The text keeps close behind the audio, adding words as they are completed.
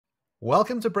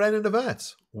Welcome to Brain and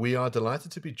Vat. We are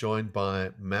delighted to be joined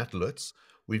by Matt Lutz.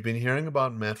 We've been hearing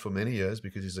about Matt for many years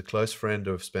because he's a close friend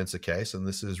of Spencer Case, and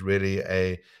this is really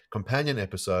a companion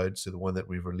episode to the one that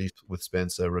we've released with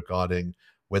Spencer regarding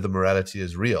whether morality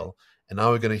is real. And now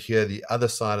we're going to hear the other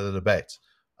side of the debate,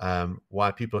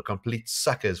 why people are complete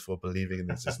suckers for believing in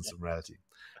the existence of morality.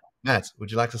 Matt,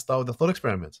 would you like to start with the thought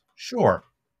experiment? Sure.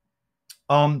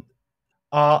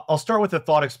 I'll start with a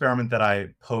thought experiment that I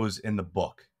pose in the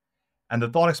book. And the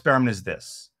thought experiment is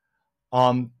this.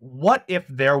 What if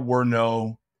there were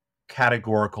no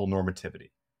categorical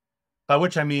normativity? By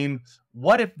which I mean,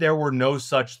 what if there were no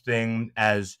such thing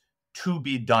as to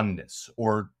be doneness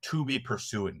or to be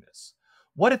pursuedness?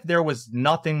 What if there was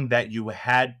nothing that you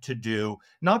had to do,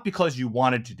 not because you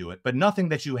wanted to do it, but nothing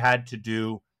that you had to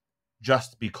do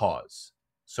just because,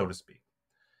 so to speak?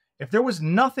 If there was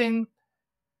nothing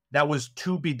that was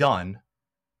to be done,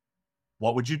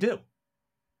 what would you do?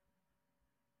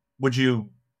 Would you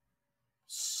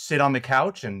sit on the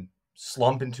couch and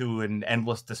slump into an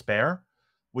endless despair?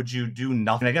 Would you do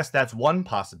nothing? I guess that's one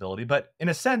possibility, but in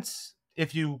a sense,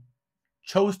 if you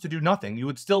chose to do nothing, you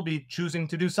would still be choosing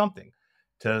to do something,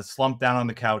 to slump down on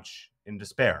the couch in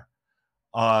despair.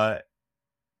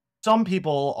 Some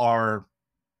people are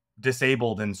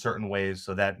disabled in certain ways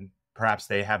so that perhaps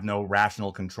they have no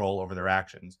rational control over their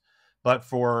actions. But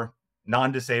for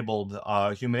non-disabled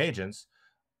human agents,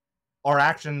 our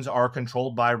actions are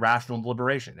controlled by rational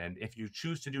deliberation. And if you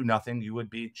choose to do nothing, you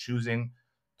would be choosing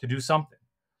to do something.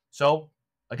 So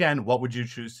again, what would you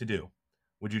choose to do?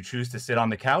 Would you choose to sit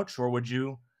on the couch, or would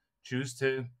you choose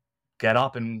to get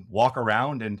up and walk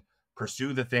around and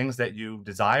pursue the things that you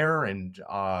desire and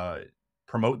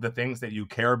promote the things that you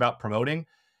care about promoting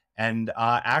and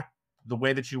act the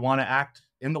way that you want to act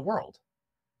in the world?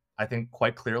 I think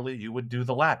quite clearly you would do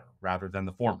the latter rather than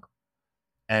the former.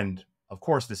 And of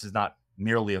course, this is not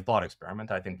merely a thought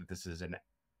experiment. I think that this is an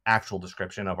actual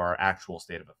description of our actual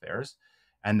state of affairs,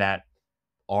 and that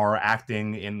our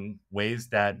acting in ways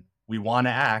that we want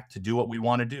to act, to do what we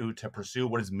want to do, to pursue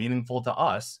what is meaningful to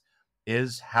us,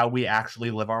 is how we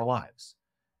actually live our lives.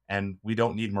 And we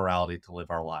don't need morality to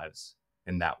live our lives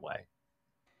in that way.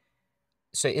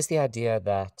 So is the idea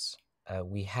that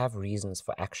we have reasons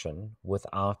for action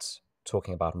without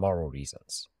talking about moral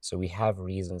reasons? So we have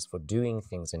reasons for doing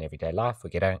things in everyday life.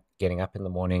 We're getting up in the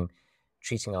morning,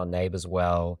 treating our neighbors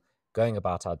well, going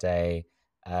about our day,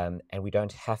 and we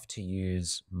don't have to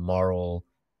use moral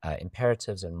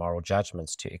imperatives and moral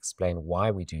judgments to explain why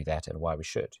we do that and why we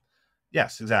should.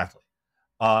 Yes, exactly.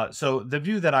 So the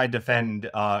view that I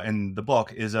defend in the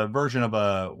book is a version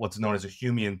of what's known as a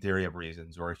Humean theory of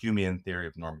reasons, or a Humean theory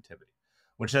of normativity,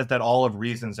 which says that all of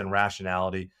reasons and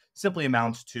rationality simply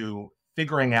amounts to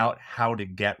figuring out how to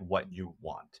get what you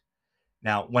want.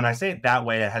 Now, when I say it that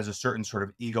way, it has a certain sort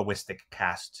of egoistic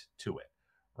cast to it,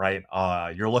 right?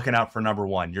 You're looking out for number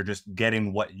one. You're just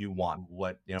getting what you want,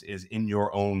 what is in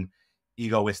your own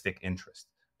egoistic interest.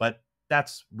 But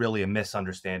that's really a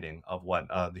misunderstanding of what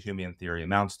the Humean theory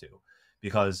amounts to.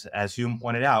 Because as Hume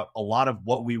pointed out, a lot of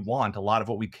what we want, a lot of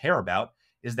what we care about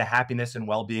is the happiness and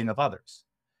well-being of others.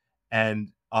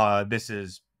 And this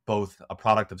is both a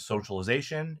product of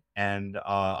socialization and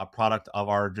a product of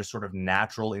our just sort of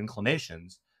natural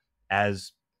inclinations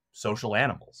as social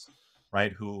animals,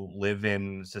 right? Who live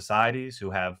in societies,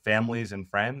 who have families and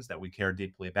friends that we care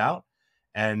deeply about.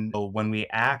 And when we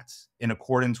act in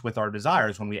accordance with our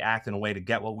desires, when we act in a way to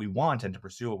get what we want and to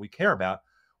pursue what we care about,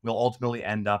 we'll ultimately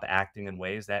end up acting in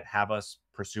ways that have us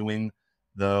pursuing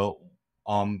the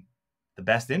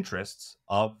best interests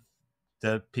of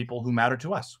the people who matter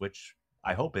to us, which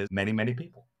I hope is many, many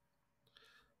people.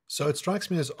 So it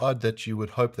strikes me as odd that you would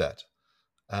hope that.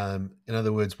 In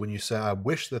other words, when you say, I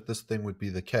wish that this thing would be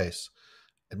the case,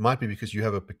 it might be because you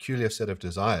have a peculiar set of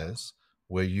desires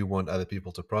where you want other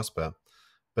people to prosper.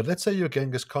 But let's say you're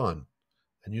Genghis Khan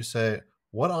and you say,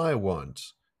 what I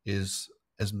want is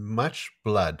as much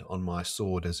blood on my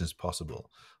sword as is possible.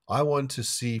 I want to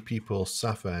see people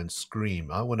suffer and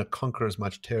scream. I want to conquer as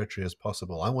much territory as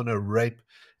possible. I want to rape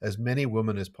as many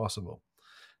women as possible.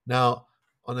 Now,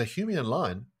 on a Humean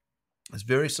line, it's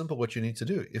very simple what you need to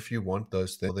do. If you want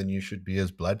those things, then you should be as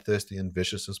bloodthirsty and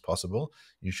vicious as possible.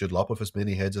 You should lop off as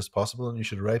many heads as possible, and you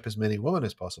should rape as many women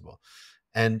as possible.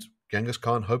 And Genghis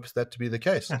Khan hopes that to be the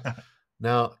case.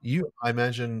 Now, you, I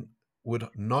imagine, would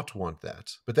not want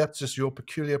that, but that's just your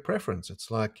peculiar preference. It's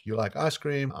like you like ice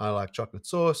cream, I like chocolate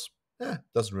sauce.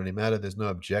 Doesn't really matter. There's no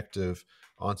objective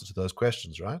answer to those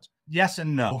questions, right? Yes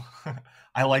and no.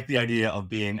 I like the idea of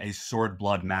being a sword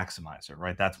blood maximizer,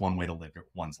 right? That's one way to live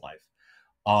one's life.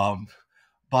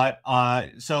 But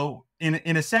so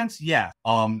in a sense, yeah,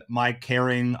 my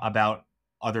caring about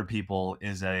other people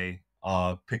is a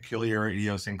peculiar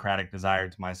idiosyncratic desire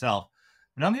to myself.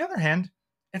 But on the other hand,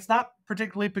 it's not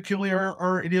particularly peculiar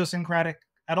or idiosyncratic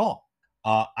at all.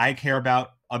 I care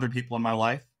about other people in my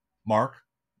life. Mark,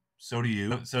 so do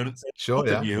you. So do Sure,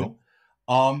 both of yeah. you.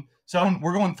 So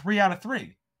we're going 3 out of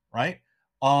 3, right?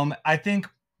 I think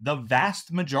the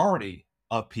vast majority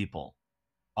of people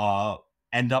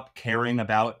end up caring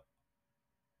about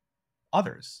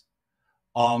others.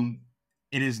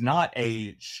 It is not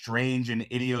a strange and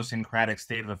idiosyncratic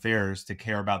state of affairs to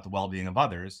care about the well-being of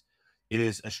others. It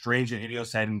is a strange and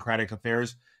idiosyncratic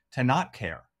affairs to not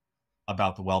care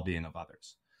about the well-being of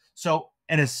others. So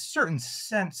in a certain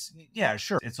sense, yeah,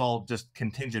 sure, it's all just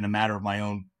contingent, a matter of my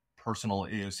own personal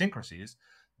idiosyncrasies,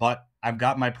 but I've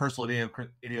got my personal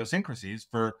idiosyncrasies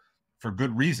for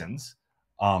good reasons,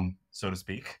 so to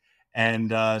speak.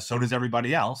 And so does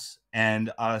everybody else.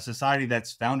 And a society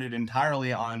that's founded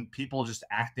entirely on people just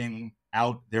acting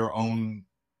out their own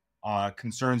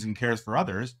concerns and cares for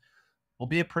others will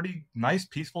be a pretty nice,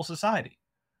 peaceful society.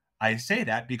 I say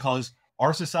that because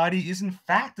our society is in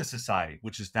fact a society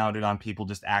which is founded on people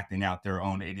just acting out their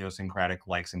own idiosyncratic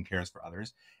likes and cares for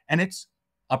others. And it's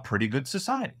a pretty good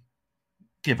society,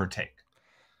 give or take.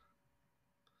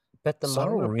 But the So I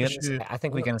don't moral know if realism, you- I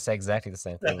think we're going to say exactly the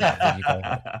same thing. Where you going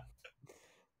with it.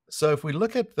 So if we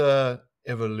look at the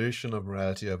evolution of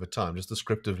morality over time, just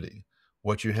descriptively,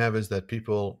 what you have is that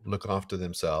people look after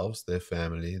themselves, their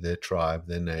family, their tribe,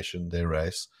 their nation, their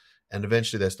race, and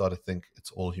eventually they start to think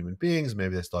it's all human beings.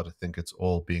 Maybe they start to think it's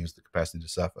all beings with the capacity to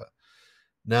suffer.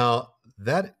 Now,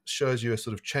 that shows you a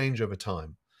sort of change over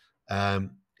time.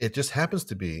 It just happens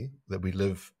to be that we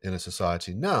live in a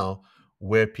society now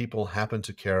where people happen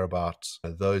to care about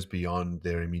those beyond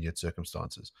their immediate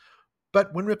circumstances.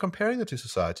 But when we're comparing the two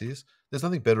societies, there's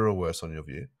nothing better or worse on your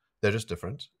view. They're just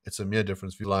different. It's a mere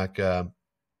difference. Like,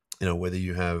 whether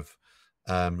you have,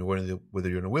 whether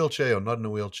you're in a wheelchair or not in a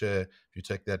wheelchair, if you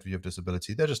take that view of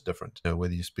disability, they're just different.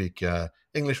 Whether you speak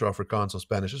English or Afrikaans or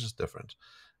Spanish, it's just different.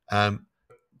 But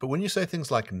when you say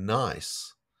things like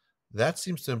nice, that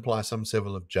seems to imply some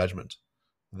level of judgment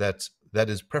that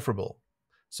is preferable.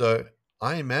 So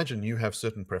I imagine you have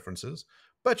certain preferences,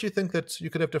 but you think that you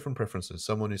could have different preferences.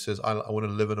 Someone who says, I want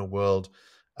to live in a world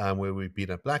where we beat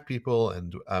up black people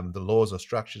and the laws are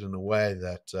structured in a way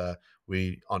that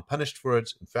we aren't punished for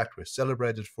it. In fact, we're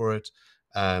celebrated for it.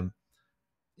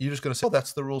 You're just going to say,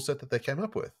 that's the rule set that they came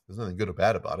up with. There's nothing good or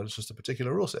bad about it. It's just a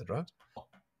particular rule set, right?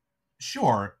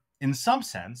 Sure, in some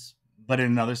sense, but in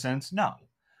another sense, no.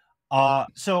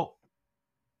 So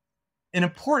an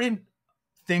important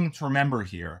thing to remember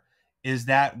here is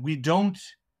that we don't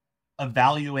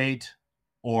evaluate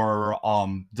or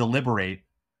deliberate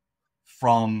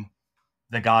from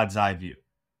the God's eye view,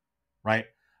 right?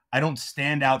 I don't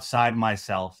stand outside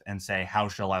myself and say, how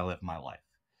shall I live my life?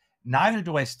 Neither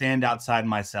do I stand outside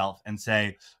myself and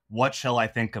say, what shall I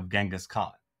think of Genghis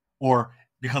Khan? Or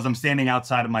because I'm standing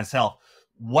outside of myself,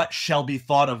 what shall be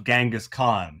thought of Genghis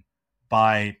Khan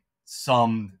by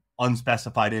some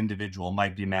unspecified individual?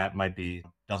 Might be mad, might be,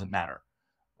 doesn't matter,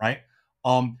 right?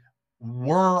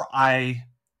 Were I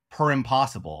per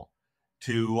impossible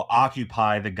to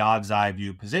occupy the God's eye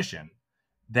view position,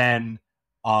 then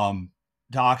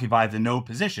to occupy the no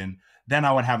position, then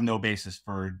I would have no basis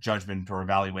for judgment or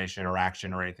evaluation or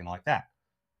action or anything like that.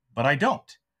 But I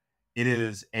don't. It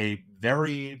is a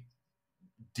very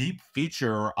deep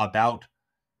feature about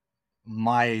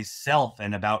myself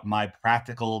and about my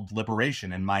practical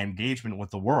deliberation and my engagement with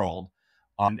the world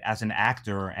as an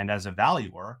actor and as a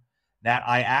valuer, that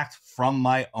I act from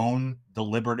my own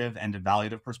deliberative and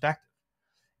evaluative perspective.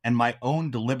 And my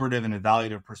own deliberative and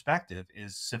evaluative perspective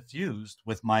is suffused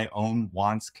with my own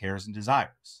wants, cares, and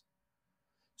desires.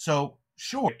 So,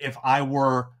 sure, if I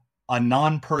were a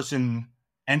non-person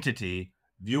entity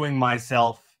viewing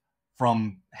myself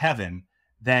from heaven,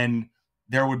 then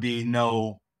there would be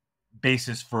no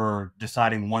basis for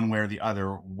deciding one way or the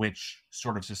other which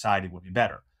sort of society would be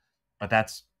better. But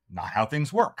that's not how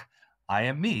things work. I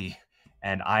am me,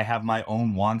 and I have my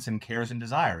own wants and cares and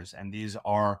desires, and these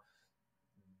are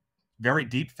very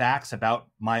deep facts about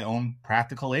my own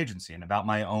practical agency and about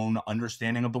my own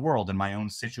understanding of the world and my own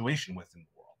situation within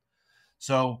the world.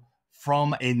 So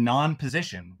from a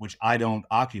non-position, which I don't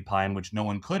occupy and which no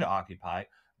one could occupy,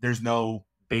 there's no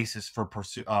basis for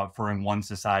preferring one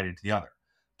society to the other.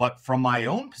 But from my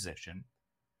own position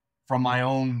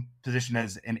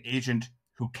as an agent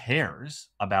who cares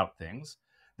about things,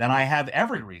 then I have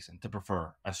every reason to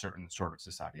prefer a certain sort of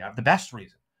society. I have the best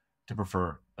reason to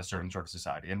prefer a certain sort of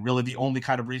society, and really the only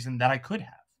kind of reason that I could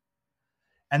have.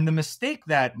 And the mistake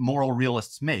that moral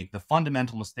realists make, the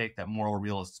fundamental mistake that moral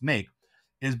realists make,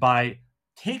 is by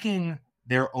taking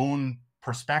their own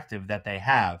perspective that they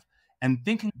have and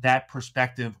thinking that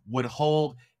perspective would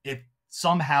hold if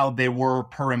somehow they were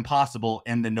per impossible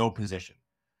in the no position.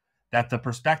 That the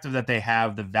perspective that they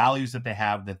have, the values that they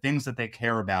have, the things that they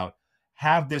care about,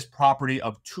 have this property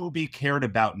of to be cared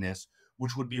aboutness,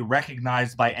 which would be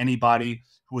recognized by anybody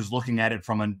who is looking at it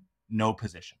from a no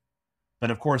position.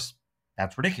 But of course,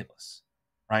 that's ridiculous,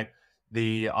 right?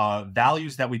 The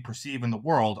values that we perceive in the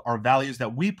world are values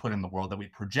that we put in the world, that we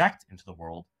project into the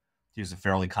world, to use a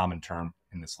fairly common term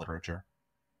in this literature,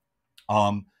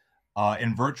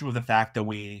 in virtue of the fact that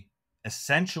we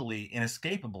essentially,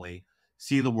 inescapably,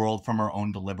 see the world from our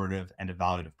own deliberative and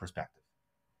evaluative perspective.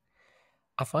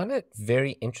 I find it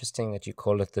very interesting that you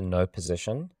call it the no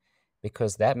position,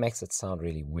 because that makes it sound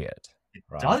really weird. It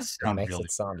right? does It sound makes really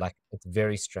it sound weird. like it's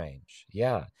very strange.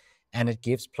 Yeah. And it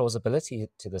gives plausibility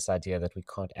to this idea that we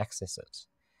can't access it.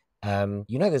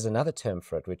 There's another term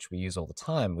for it, which we use all the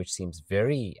time, which seems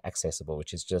very accessible,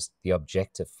 which is just the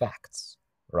objective facts,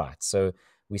 right? So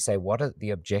we say, what are the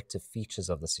objective features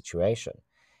of the situation?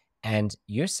 And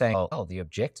you're saying, oh, the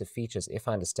objective features, if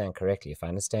I understand correctly, if I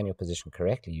understand your position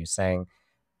correctly, you're saying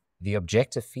the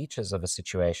objective features of a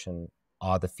situation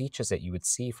are the features that you would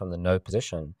see from the no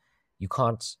position. You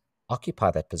can't occupy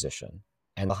that position.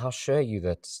 And I'll show you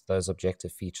that those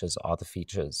objective features are the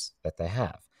features that they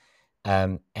have.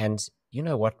 And you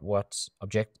know what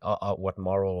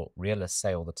moral realists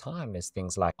say all the time is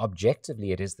things like,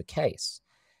 objectively, it is the case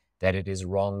that it is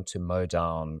wrong to mow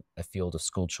down a field of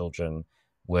school children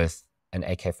with an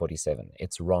AK-47.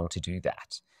 It's wrong to do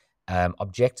that.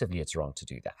 Objectively, it's wrong to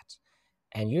do that.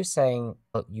 And you're saying,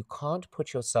 well, you can't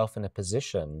put yourself in a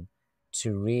position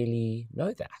to really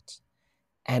know that.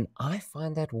 And I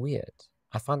find that weird.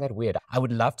 I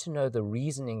would love to know the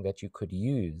reasoning that you could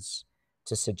use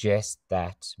to suggest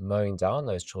that mowing down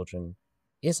those children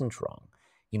isn't wrong.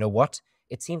 You know what?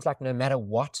 It seems like no matter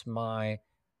what my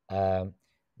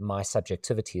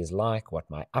subjectivity is like, what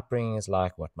my upbringing is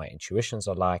like, what my intuitions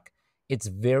are like, it's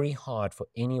very hard for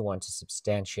anyone to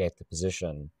substantiate the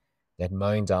position that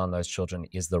mowing down those children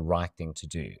is the right thing to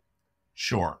do.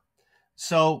 Sure.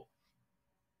 So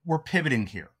we're pivoting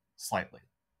here slightly.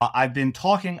 I've been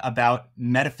talking about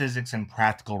metaphysics and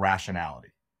practical rationality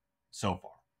so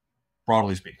far,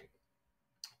 broadly speaking.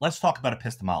 Let's talk about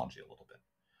epistemology a little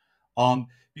bit.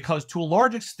 Because to a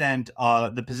large extent,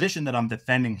 the position that I'm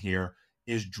defending here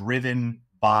is driven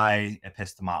by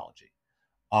epistemology.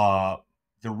 The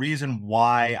reason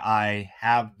why I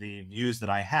have the views that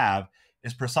I have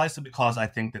is precisely because I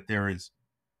think that there is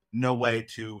no way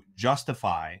to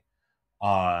justify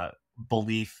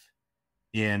belief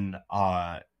in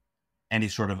any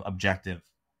sort of objective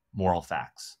moral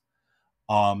facts.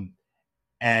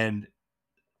 And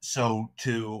so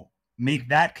to make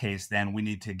that case, then we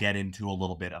need to get into a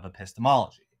little bit of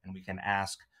epistemology, and we can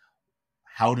ask,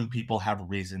 how do people have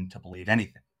reason to believe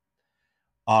anything?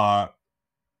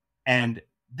 And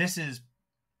this is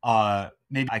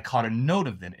maybe I caught a note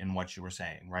of it in what you were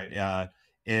saying, right?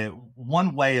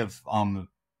 One way of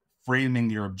framing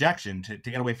your objection to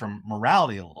get away from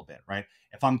morality a little bit, right?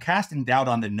 If I'm casting doubt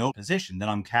on the no position, then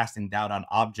I'm casting doubt on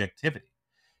objectivity.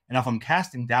 And if I'm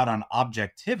casting doubt on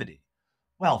objectivity,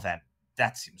 well, then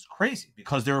that seems crazy,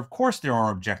 because of course there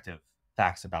are objective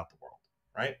facts about the world,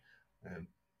 right?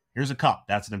 Here's a cup.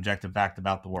 That's an objective fact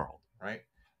about the world, right?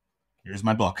 Here's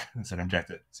my book. It's an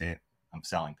objective. See, I'm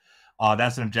selling.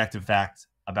 That's an objective fact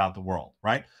about the world,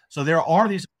 right? So there are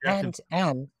these objective...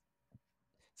 And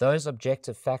those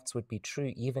objective facts would be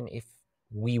true even if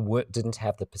we didn't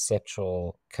have the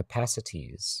perceptual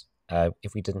capacities.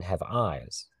 If we didn't have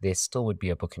eyes, there still would be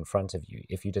a book in front of you.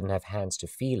 If you didn't have hands to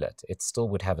feel it, it still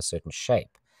would have a certain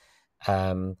shape.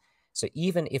 So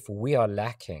even if we are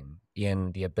lacking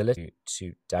in the ability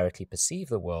to directly perceive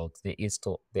the world, there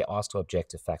are still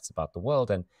objective facts about the world.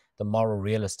 And the moral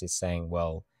realist is saying,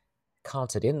 well,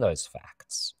 counted in those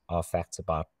facts are facts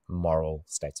about moral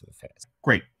states of affairs.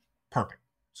 Great. Perfect.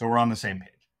 So we're on the same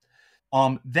page.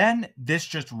 Then this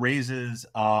just raises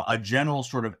a general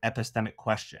sort of epistemic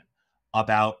question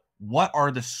about what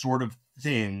are the sort of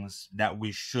things that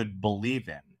we should believe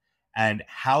in, and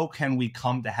how can we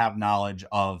come to have knowledge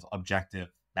of objective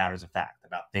matters of fact,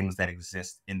 about things that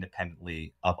exist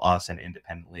independently of us and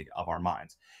independently of our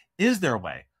minds. Is there a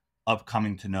way of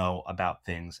coming to know about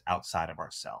things outside of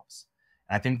ourselves?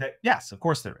 And I think that, yes, of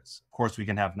course there is. Of course, we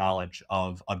can have knowledge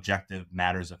of objective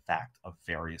matters of fact of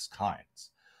various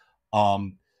kinds.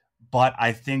 But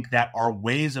I think that our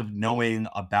ways of knowing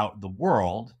about the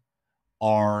world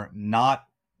are not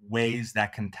ways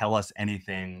that can tell us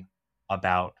anything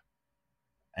about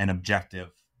an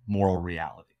objective moral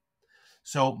reality.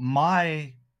 So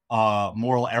my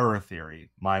moral error theory,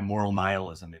 my moral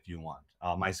nihilism, if you want,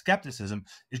 my skepticism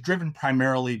is driven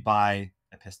primarily by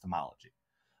epistemology.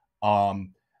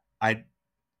 I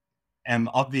am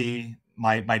of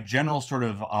my general sort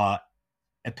of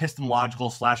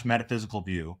epistemological / metaphysical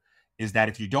view is that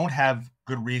if you don't have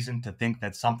good reason to think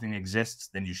that something exists,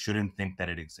 then you shouldn't think that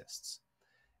it exists.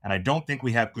 And I don't think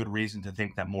we have good reason to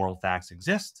think that moral facts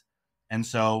exist. And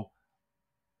so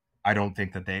I don't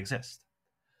think that they exist.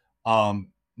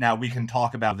 Now we can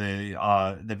talk about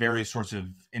the various sorts of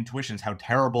intuitions, how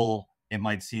terrible it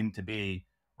might seem to be,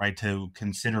 right, to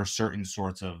consider certain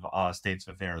sorts of states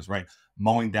of affairs, right,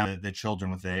 mowing down the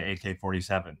children with the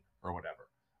AK-47 or whatever,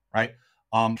 right?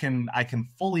 I can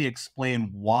fully explain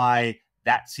why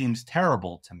that seems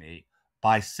terrible to me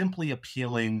by simply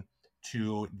appealing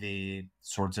to the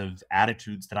sorts of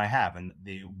attitudes that I have and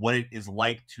what it is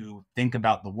like to think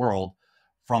about the world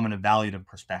from an evaluative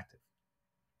perspective.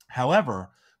 However,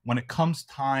 when it comes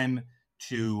time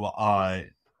to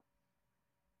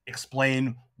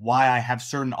explain why I have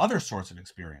certain other sorts of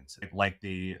experiences, like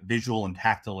the visual and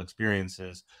tactile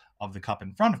experiences of the cup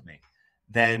in front of me,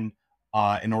 then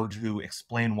in order to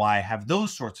explain why I have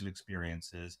those sorts of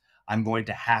experiences, I'm going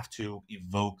to have to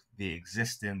evoke the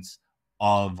existence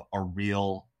of a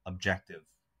real objective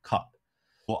cup.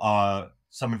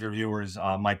 Some of your viewers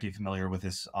might be familiar with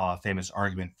this famous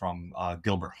argument from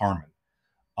Gilbert Harman,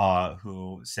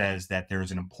 who says that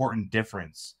there's an important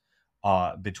difference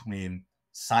between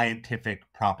scientific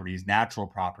properties, natural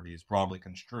properties, broadly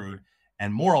construed,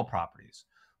 and moral properties,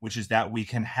 which is that we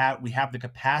have the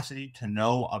capacity to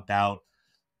know about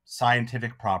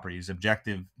scientific properties,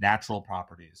 objective natural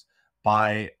properties,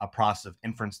 by a process of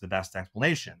inference to the best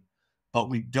explanation. But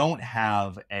we don't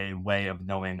have a way of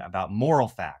knowing about moral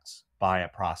facts by a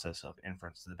process of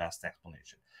inference to the best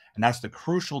explanation. And that's the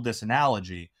crucial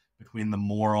disanalogy between the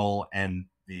moral and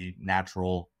the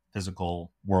natural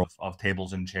physical world of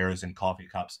tables and chairs and coffee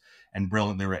cups and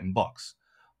brilliantly written books.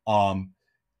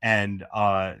 And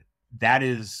that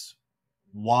is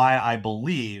why I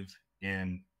believe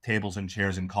in tables and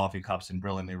chairs and coffee cups and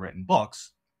brilliantly written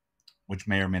books, which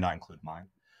may or may not include mine.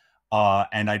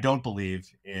 And I don't believe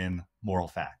in moral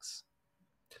facts.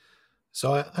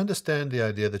 So I understand the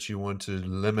idea that you want to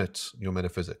limit your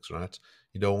metaphysics, right?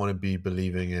 You don't want to be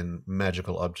believing in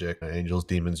magical objects, angels,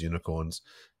 demons, unicorns.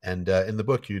 And in the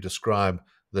book, you describe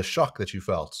the shock that you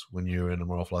felt when you were in a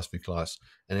moral philosophy class,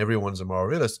 and everyone's a moral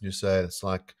realist, and you say it's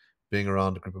like being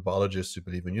around a group of biologists who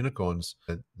believe in unicorns.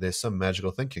 There's some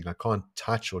magical thinking. I can't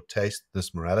touch or taste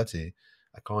this morality.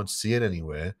 I can't see it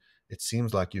anywhere. It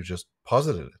seems like you've just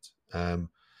posited it.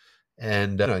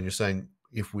 And you're saying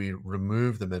if we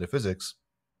remove the metaphysics,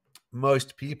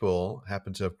 most people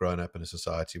happen to have grown up in a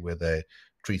society where they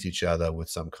treat each other with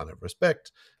some kind of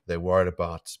respect. They're worried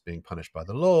about being punished by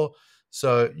the law.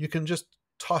 So you can just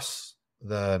toss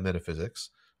the metaphysics.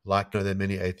 Like there are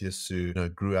many atheists who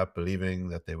grew up believing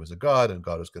that there was a God and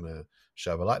God was going to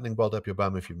shove a lightning bolt up your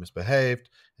bum if you misbehaved,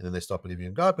 and then they stop believing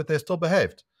in God, but they still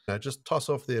behaved. Just toss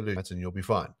off the illusions and you'll be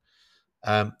fine.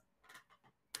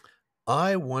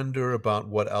 I wonder about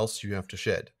what else you have to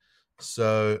shed.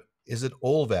 So is it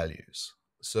all values?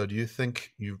 So do you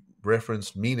think you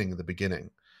referenced meaning at the beginning?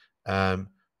 I'm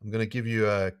going to give you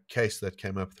a case that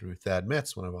came up through Thad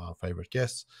Metz, one of our favorite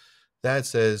guests. Thad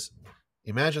says,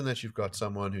 imagine that you've got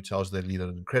someone who tells you they lead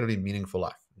an incredibly meaningful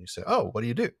life. And you say, oh, what do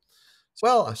you do?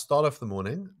 Well, I start off the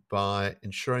morning by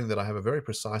ensuring that I have a very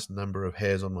precise number of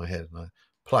hairs on my head, and I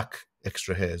pluck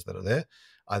extra hairs that are there.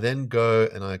 I then go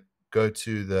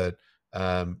to the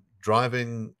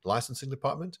driving licensing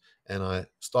department, and I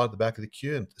start at the back of the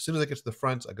queue. And as soon as I get to the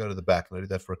front, I go to the back, and I do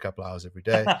that for a couple of hours every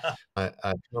day. I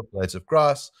chop blades of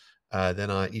grass,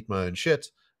 then I eat my own shit,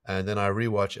 and then I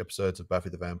rewatch episodes of Buffy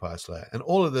the Vampire Slayer. And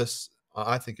all of this,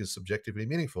 I think, is subjectively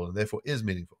meaningful, and therefore is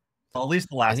meaningful. Well, at least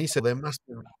the last. And he said there must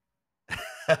be.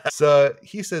 So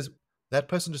he says that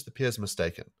person just appears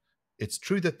mistaken. It's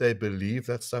true that they believe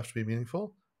that stuff to be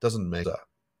meaningful. Doesn't make so.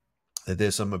 That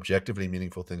there's some objectively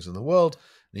meaningful things in the world,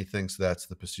 and he thinks that's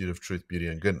the pursuit of truth, beauty,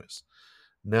 and goodness.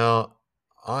 Now,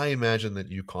 I imagine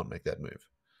that you can't make that move,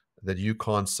 that you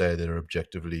can't say there are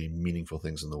objectively meaningful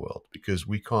things in the world, because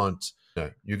we can't,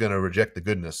 you're going to reject the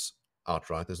goodness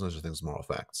outright. There's no such thing as moral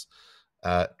facts.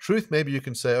 Truth, maybe you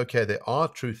can say, okay, there are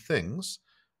true things.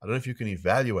 I don't know if you can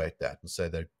evaluate that and say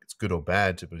that it's good or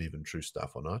bad to believe in true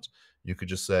stuff or not. You could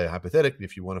just say, hypothetically,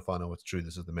 if you want to find out what's true,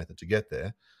 this is the method to get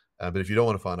there. But if you don't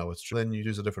want to find out what's true, then you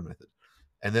use a different method.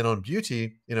 And then on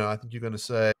beauty, I think you're going to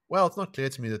say, well, it's not clear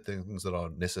to me that things that are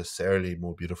necessarily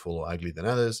more beautiful or ugly than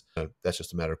others. That's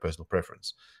just a matter of personal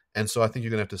preference. And so I think you're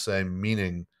going to have to say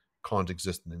meaning can't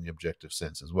exist in any objective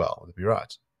sense as well. Would it be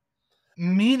right?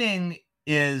 Meaning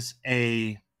is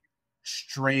a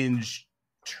strange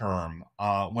term.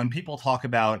 When people talk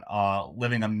about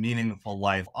living a meaningful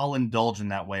life, I'll indulge in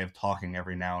that way of talking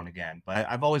every now and again. But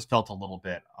I've always felt a little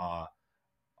bit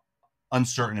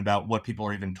uncertain about what people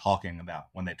are even talking about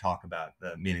when they talk about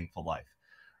the meaningful life,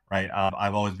 right?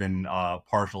 I've always been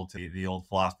partial to the old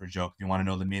philosopher joke. If you want to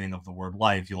know the meaning of the word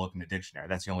life, you look in the dictionary.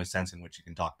 That's the only sense in which you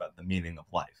can talk about the meaning of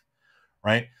life,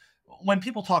 right? When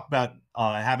people talk about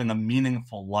having a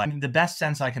meaningful life, the best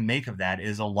sense I can make of that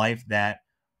is a life that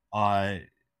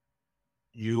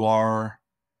you are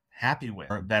happy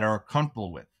with, or that are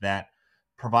comfortable with, that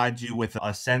provides you with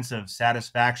a sense of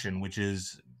satisfaction, which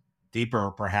is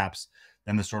deeper perhaps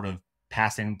than the sort of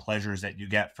passing pleasures that you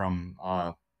get from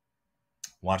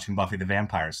watching Buffy the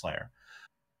Vampire Slayer.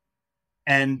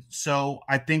 And so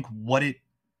I think what it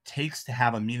takes to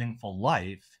have a meaningful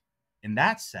life in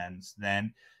that sense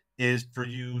then is for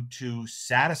you to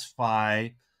satisfy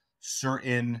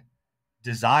certain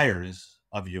desires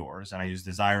of yours, and I use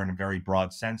desire in a very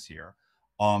broad sense here,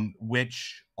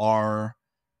 which are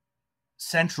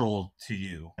central to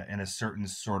you in a certain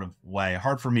sort of way.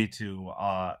 Hard for me to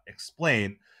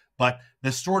explain, but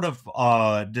the sort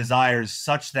of desires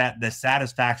such that the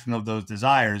satisfaction of those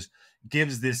desires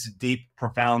gives this deep,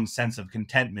 profound sense of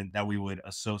contentment that we would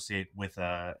associate with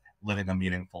living a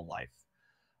meaningful life.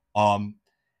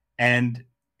 And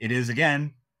it is,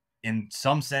 again, in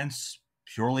some sense,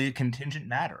 purely a contingent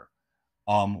matter.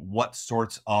 What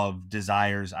sorts of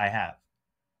desires I have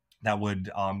that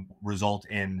would result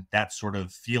in that sort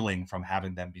of feeling from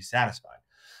having them be satisfied.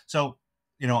 So,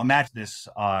 imagine this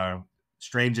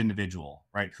strange individual,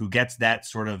 right, who gets that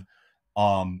sort of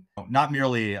not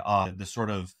merely the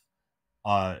sort of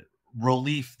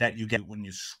relief that you get when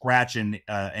you scratch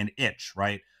an itch,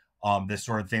 right? This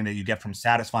sort of thing that you get from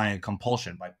satisfying a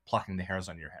compulsion by plucking the hairs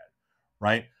on your head,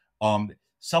 right?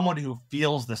 Someone who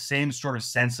feels the same sort of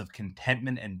sense of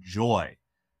contentment and joy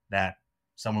that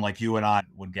someone like you and I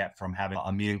would get from having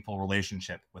a meaningful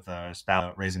relationship with a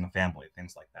spouse, raising a family,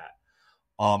 things like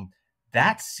that.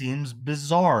 That seems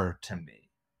bizarre to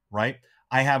me, right?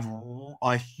 I have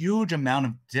a huge amount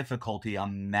of difficulty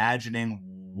imagining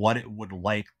what it would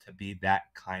like to be that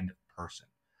kind of person.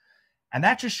 And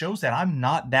that just shows that I'm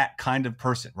not that kind of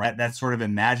person, right? That sort of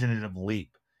imaginative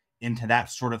leap into that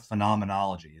sort of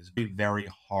phenomenology is very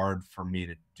hard for me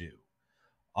to do.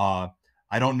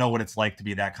 I don't know what it's like to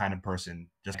be that kind of person,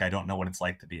 just like I don't know what it's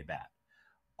like to be a bat.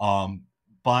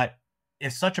 But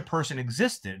if such a person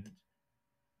existed,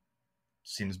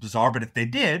 seems bizarre, but if they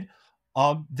did,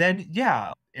 then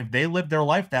yeah, if they lived their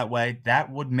life that way,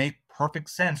 that would make perfect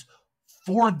sense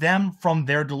for them from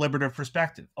their deliberative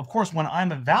perspective. Of course, when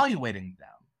I'm evaluating them,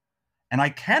 and I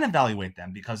can evaluate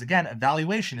them because, again,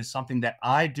 evaluation is something that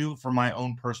I do from my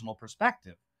own personal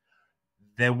perspective.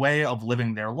 Their way of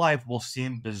living their life will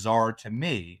seem bizarre to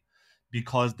me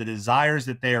because the desires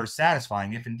that they are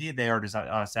satisfying, if indeed they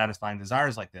are satisfying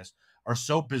desires like this, are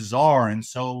so bizarre and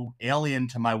so alien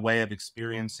to my way of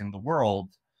experiencing the world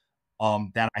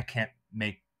that I can't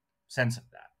make sense of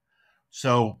that.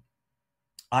 So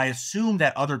I assume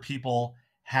that other people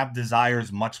have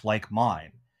desires much like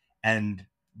mine and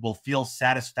will feel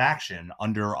satisfaction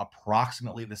under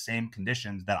approximately the same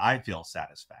conditions that I feel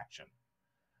satisfaction.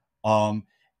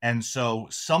 And so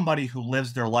somebody who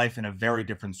lives their life in a very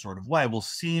different sort of way will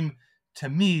seem to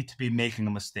me to be making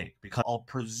a mistake, because I'll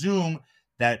presume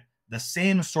that the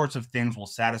same sorts of things will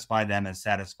satisfy them as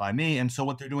satisfy me. And so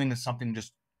what they're doing is something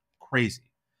just crazy.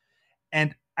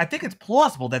 And I think it's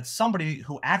plausible that somebody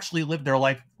who actually lived their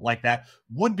life like that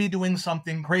would be doing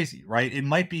something crazy, right? It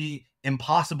might be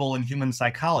impossible in human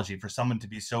psychology for someone to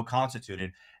be so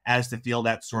constituted as to feel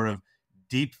that sort of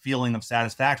deep feeling of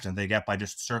satisfaction they get by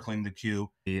just circling the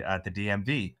queue at the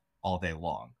DMV all day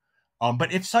long.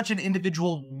 But if such an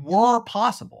individual were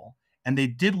possible and they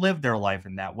did live their life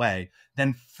in that way,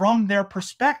 then from their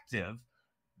perspective,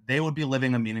 they would be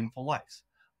living a meaningful life.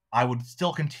 I would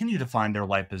still continue to find their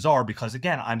life bizarre because,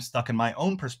 again, I'm stuck in my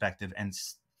own perspective and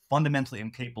fundamentally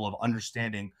incapable of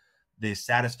understanding the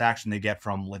satisfaction they get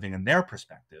from living in their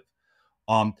perspective.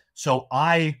 So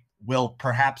I will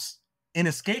perhaps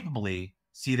inescapably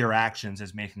see their actions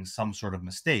as making some sort of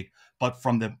mistake. But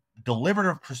from the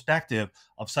deliberative perspective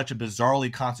of such a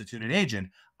bizarrely constituted agent,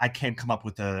 I can't come up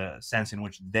with a sense in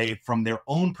which they, from their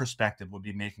own perspective, would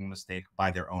be making a mistake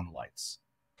by their own lights.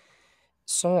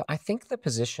 So I think the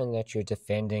position that you're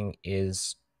defending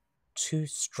is too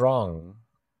strong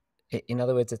In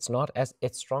other words,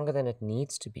 it's stronger than it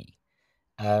needs to be.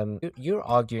 You're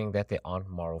arguing that there aren't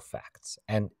moral facts.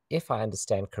 And if I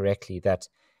understand correctly, that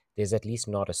there's at least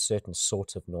not a certain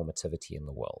sort of normativity in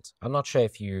the world. I'm not sure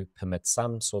if you permit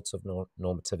some sorts of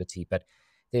normativity, but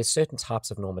there's certain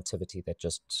types of normativity that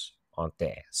just aren't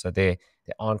there. So there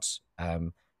aren't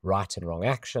right and wrong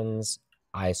actions.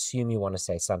 I assume you want to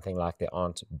say something like there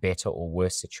aren't better or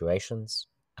worse situations.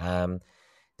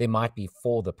 There might be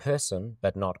for the person,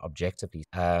 but not objectively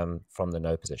from the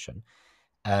no position.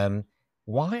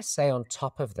 Why say on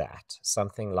top of that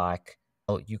something like,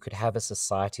 well, you could have a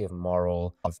society of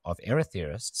error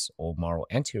theorists or moral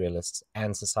anti-realists,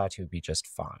 and society would be just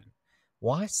fine?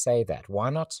 Why say that? Why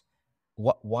not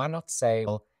say,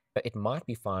 well, it might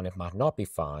be fine, it might not be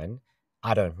fine,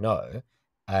 I don't know.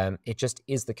 It just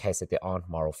is the case that there aren't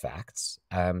moral facts.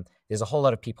 There's a whole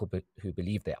lot of people who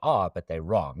believe there are, but they're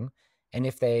wrong. And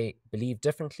if they believe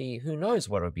differently, who knows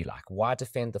what it would be like? Why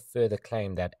defend the further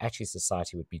claim that actually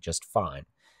society would be just fine?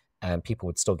 People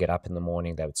would still get up in the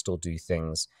morning, they would still do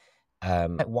things.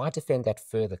 Why defend that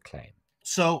further claim?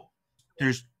 So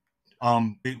there's,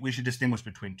 we should distinguish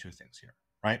between two things here,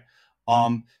 right?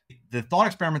 The thought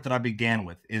experiment that I began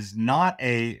with is not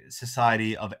a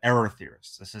society of error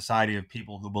theorists, a society of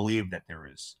people who believe that there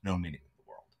is no meaning in the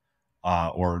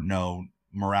world, or no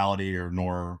morality, or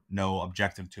nor no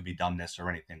objective to be doneness or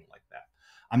anything like that.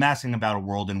 I'm asking about a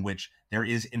world in which there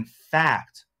is in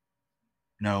fact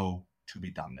no to be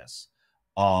doneness,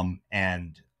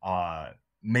 and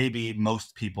maybe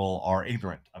most people are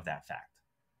ignorant of that fact.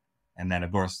 And then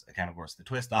of course the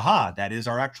twist, aha, that is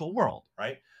our actual world,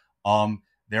 right?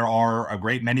 There are a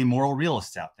great many moral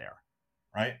realists out there,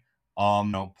 right?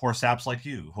 Poor saps like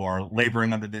you who are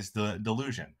laboring under this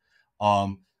delusion.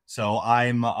 So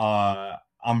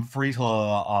I'm free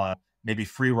to maybe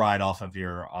free ride off of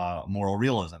your moral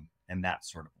realism in that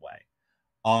sort of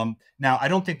way. Now, I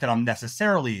don't think that I'm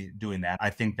necessarily doing that. I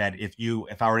think that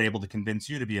if I were able to convince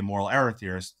you to be a moral error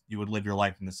theorist, you would live your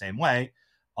life in the same way.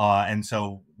 And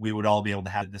so we would all be able to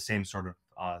have the same sort of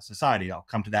society. I'll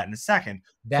come to that in a second.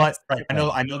 That's but I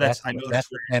know that's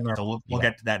so we'll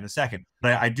get to that in a second.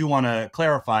 But I do want to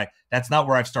clarify that's not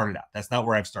where I've started out. That's not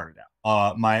where I've started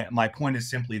out. My point is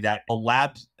simply that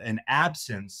an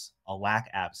absence of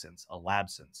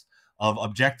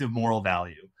objective moral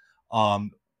value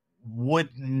would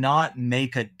not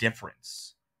make a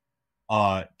difference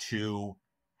to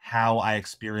how I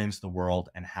experience the world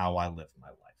and how I live my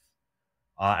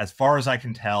life. As far as I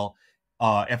can tell,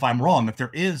 if I'm wrong, if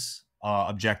there is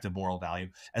objective moral value,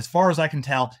 as far as I can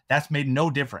tell, that's made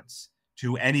no difference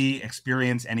to any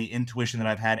experience, any intuition that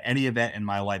I've had, any event in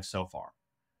my life so far.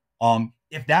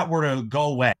 If that were to go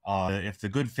away, if the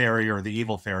good fairy or the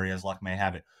evil fairy, as luck may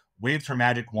have it, waved her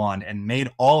magic wand and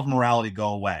made all of morality go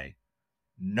away,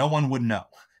 no one would know.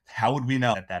 How would we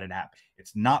know that had happened?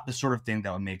 It's not the sort of thing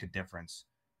that would make a difference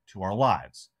to our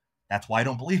lives. That's why I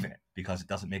don't believe in it, because it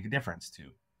doesn't make a difference to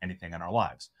anything in our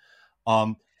lives.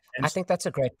 I think that's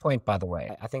a great point, by the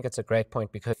way. I think it's a great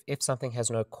point, because if something has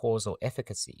no causal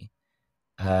efficacy,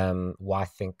 why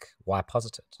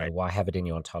posit it? Right. Why have it in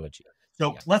your ontology?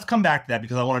 So let's come back to that,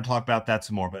 because I want to talk about that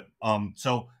some more. But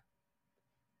so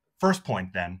first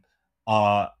point then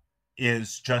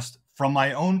is just from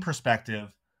my own perspective,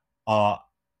 I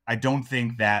don't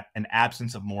think that an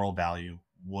absence of moral value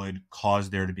would cause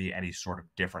there to be any sort of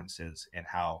differences in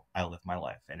how I live my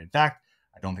life. And in fact,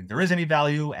 I don't think there is any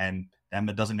value, and then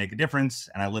it doesn't make a difference,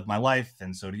 and I live my life,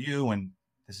 and so do you, and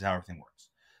this is how everything works.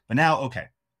 But now, okay,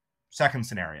 second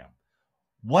scenario.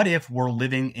 What if we're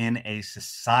living in a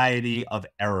society of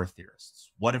error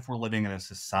theorists? What if we're living in a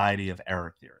society of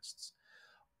error theorists?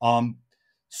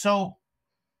 So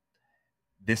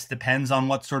this depends on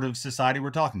what sort of society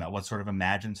we're talking about, what sort of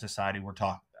imagined society we're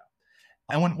talking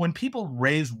about. And when people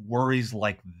raise worries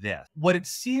like this, what it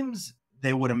seems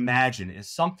they would imagine is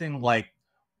something like,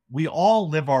 we all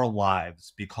live our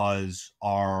lives because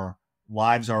our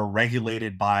lives are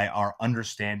regulated by our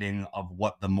understanding of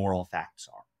what the moral facts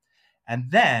are. And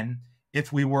then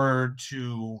if we were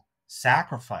to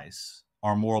sacrifice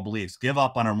our moral beliefs, give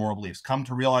up on our moral beliefs, come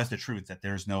to realize the truth that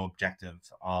there's no objective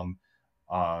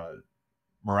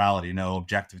morality, no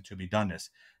objective to be doneness,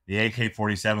 the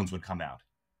AK-47s would come out,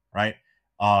 right?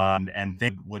 And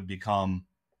things would become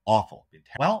awful.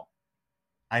 Well,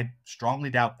 I strongly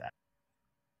doubt that.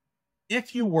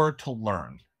 If you were to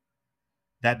learn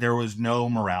that there was no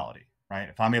morality, right?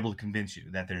 If I'm able to convince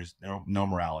you that there's no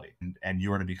morality, and you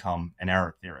were to become an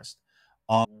error theorist,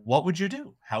 what would you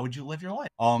do? How would you live your life?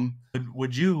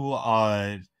 Would you,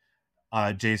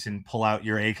 Jason, pull out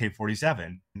your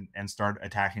AK-47 and start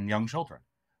attacking young children?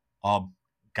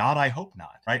 God, I hope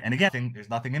not, right? And again, there's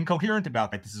nothing incoherent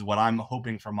about that. This is what I'm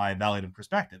hoping from my evaluative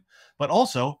perspective, but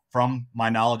also from my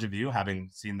knowledge of you, having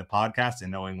seen the podcast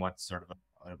and knowing what sort of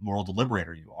a moral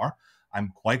deliberator you are,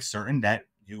 I'm quite certain that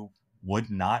you would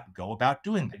not go about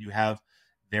doing that. You have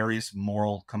various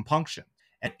moral compunction.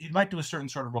 And you might do a certain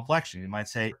sort of reflection. You might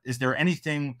say, is there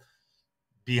anything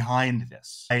behind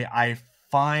this? I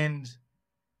find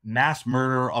mass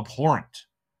murder abhorrent,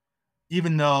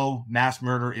 even though mass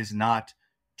murder is not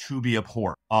to be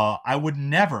abhorred. I would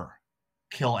never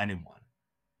kill anyone,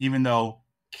 even though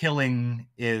killing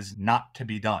is not to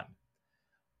be done.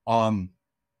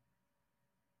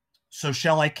 So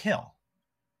shall I kill?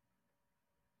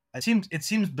 It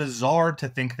seems bizarre to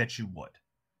think that you would.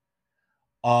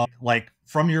 Like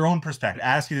from your own perspective,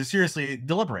 ask you to seriously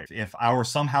deliberate. If I were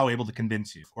somehow able to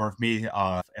convince you, or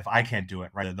if I can't do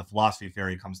it, right? The philosophy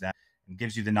theory comes down and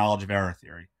gives you the knowledge of error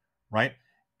theory, right?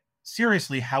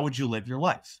 Seriously, how would you live your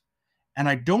life? And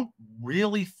I don't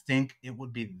really think it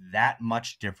would be that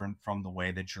much different from the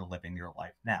way that you're living your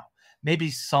life now. Maybe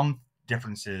some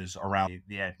differences around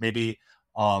the edge. Maybe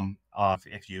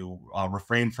if you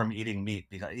refrain from eating meat,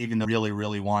 because even though you really,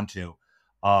 really want to,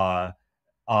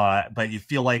 but you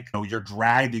feel like you're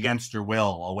dragged against your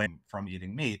will away from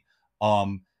eating meat,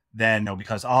 then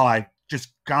because I just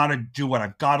gotta do what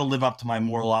I've got to live up to my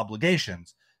moral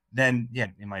obligations, then yeah,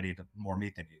 you might eat more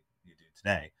meat than you do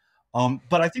today.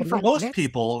 But I think for most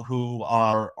people who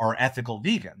are ethical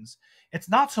vegans, it's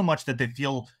not so much that they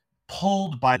feel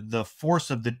pulled by the force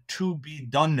of the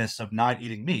to-be-doneness of not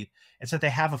eating meat. It's that they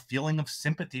have a feeling of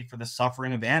sympathy for the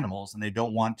suffering of animals, and they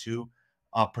don't want to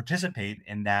participate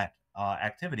in that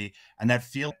activity. And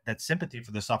that sympathy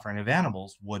for the suffering of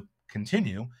animals would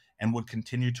continue and would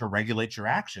continue to regulate your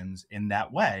actions in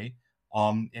that way.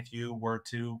 If you were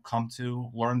to come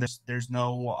to learn that there's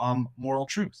no moral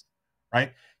truth,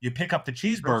 right? You pick up the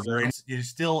cheeseburger and you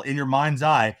still, in your mind's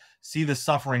eye, see the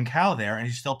suffering cow there, and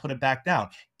you still put it back down,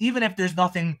 even if there's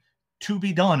nothing to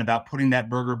be done about putting that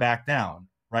burger back down,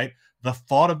 right? The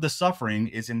thought of the suffering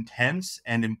is intense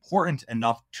and important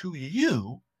enough to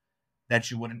you that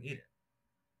you wouldn't eat it.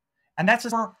 And that's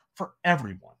for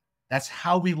everyone. That's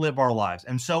how we live our lives.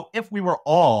 And so if we were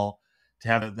all to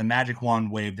have the magic wand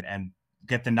waved and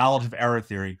get the knowledge of error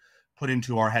theory put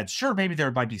into our heads, sure, maybe there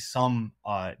might be some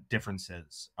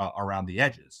differences around the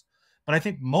edges. But I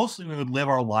think mostly we would live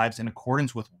our lives in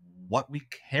accordance with what we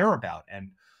care about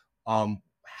and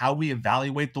how we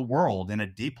evaluate the world in a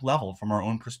deep level from our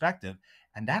own perspective.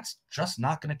 And that's just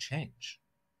not going to change.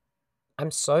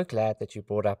 I'm so glad that you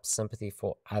brought up sympathy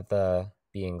for other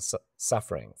beings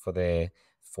suffering,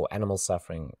 for animal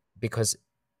suffering, because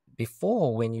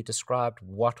before, when you described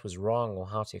what was wrong or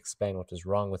how to explain what was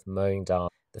wrong with mowing down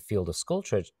the field of school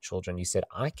children, you said,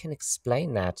 I can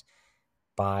explain that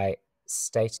by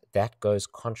stating that goes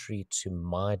contrary to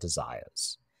my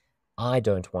desires. I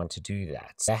don't want to do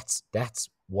that. That's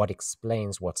what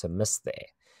explains what's amiss there.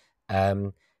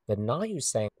 But now you're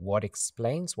saying what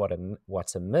explains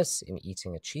what's amiss in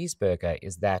eating a cheeseburger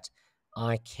is that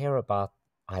I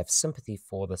have sympathy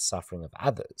for the suffering of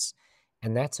others.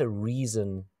 And that's a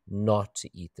reason not to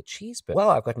eat the cheeseburger.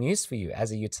 Well, I've got news for you.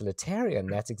 As a utilitarian,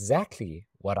 that's exactly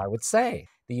what I would say.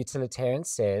 The utilitarian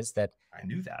says that I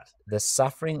knew that the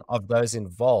suffering of those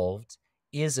involved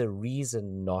is a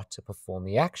reason not to perform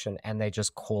the action, and they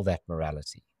just call that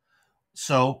morality.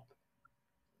 So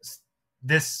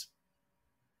let's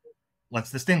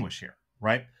distinguish here,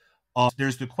 right?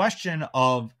 There's the question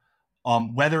of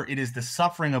whether it is the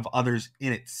suffering of others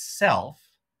in itself,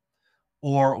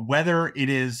 or whether it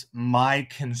is my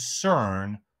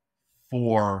concern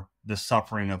for the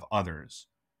suffering of others,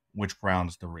 which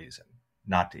grounds the reason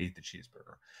not to eat the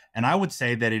cheeseburger. And I would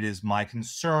say that it is my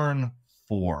concern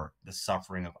for the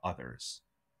suffering of others,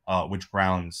 which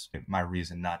grounds my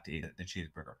reason not to eat the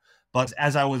cheeseburger. But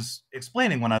as I was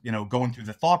explaining, when I, going through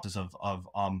the thoughts of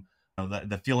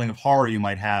the feeling of horror you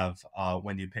might have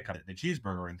when you pick up the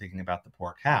cheeseburger and thinking about the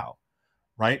poor cow,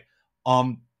 right?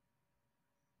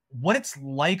 What it's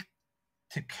like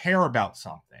to care about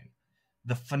something,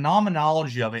 the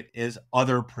phenomenology of it is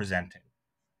other presenting,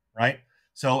 right?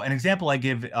 So an example I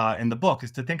give in the book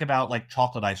is to think about like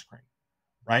chocolate ice cream,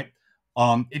 right?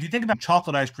 If you think about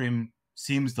chocolate ice cream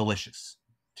seems delicious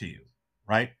to you,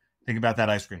 right? Think about that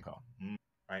ice cream cone,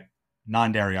 right?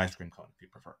 Non-dairy ice cream cone, if you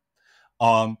prefer.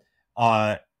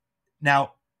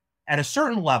 Now, at a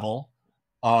certain level,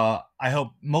 I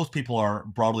hope most people are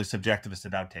broadly subjectivist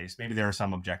about taste. Maybe there are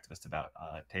some objectivists about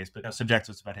taste, but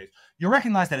subjectivists about taste. You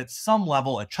recognize that at some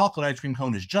level, a chocolate ice cream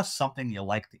cone is just something you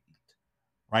like to eat,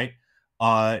 right?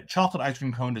 Chocolate ice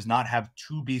cream cone does not have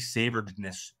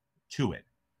to-be-savoredness to it.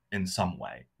 in some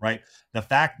way, right? The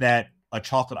fact that a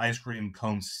chocolate ice cream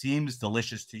cone seems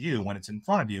delicious to you when it's in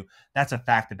front of you, that's a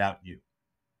fact about you.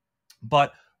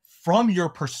 But from your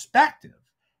perspective,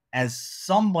 as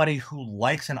somebody who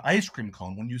likes an ice cream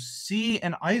cone, when you see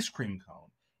an ice cream cone,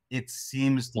 it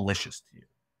seems delicious to you.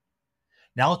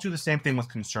 Now let's do the same thing with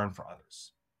concern for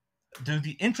others. Do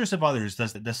the interests of others,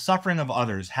 does the suffering of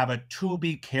others have a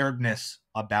to-be caredness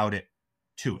about it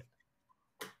to it?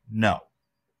 No.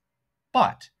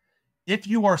 But if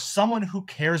you are someone who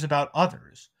cares about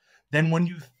others, then when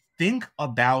you think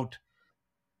about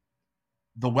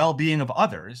the well-being of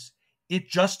others, it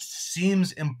just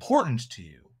seems important to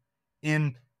you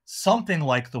in something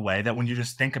like the way that when you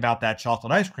just think about that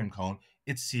chocolate ice cream cone,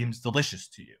 it seems delicious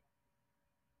to you,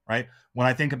 right? When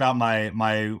I think about my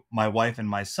wife and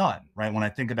my son, right? When I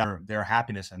think about their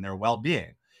happiness and their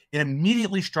well-being, it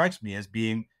immediately strikes me as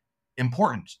being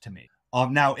important to me.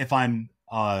 Now, if I'm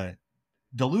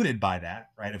deluded by that,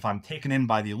 right? If I'm taken in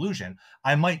by the illusion,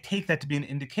 I might take that to be an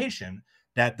indication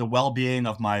that the well-being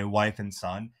of my wife and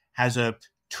son has a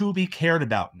to be cared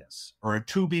aboutness or a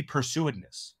to be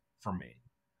pursuedness for me.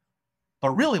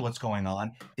 But really what's going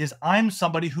on is I'm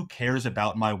somebody who cares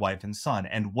about my wife and son.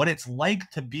 And what it's like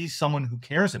to be someone who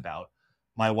cares about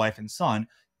my wife and son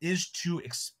is to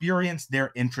experience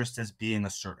their interest as being a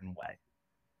certain way,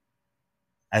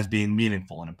 as being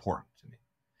meaningful and important to me.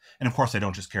 And of course, I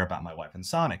don't just care about my wife and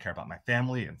son. I care about my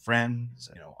family and friends,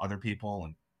 other people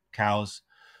and cows,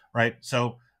 right?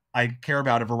 So I care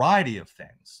about a variety of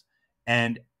things.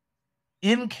 And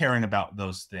in caring about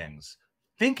those things,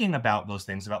 thinking about those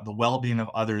things, about the well-being of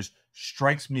others,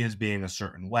 strikes me as being a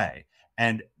certain way.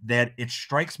 And that it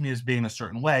strikes me as being a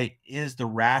certain way is the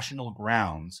rational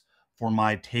grounds for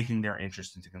my taking their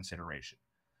interest into consideration.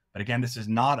 But again, this is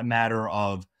not a matter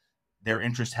of their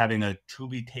interest having a to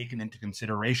be taken into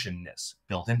consideration-ness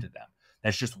built into them.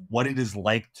 That's just what it is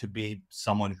like to be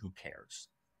someone who cares,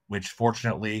 which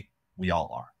fortunately we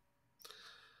all are.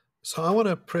 So I want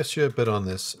to press you a bit on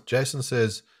this. Jason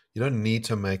says you don't need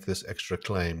to make this extra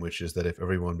claim, which is that if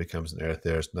everyone becomes an error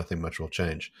theorist, nothing much will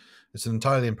change. It's an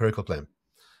entirely empirical claim.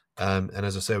 And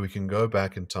as I say, we can go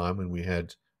back in time when we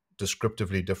had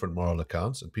descriptively different moral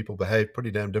accounts and people behaved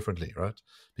pretty damn differently, right?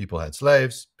 People had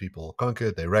slaves, people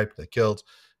conquered, they raped, they killed,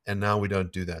 and now we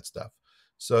don't do that stuff.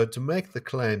 So to make the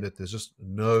claim that there's just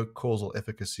no causal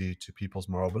efficacy to people's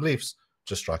moral beliefs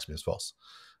just strikes me as false.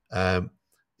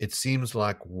 It seems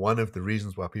like one of the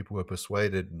reasons why people were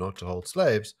persuaded not to hold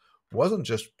slaves wasn't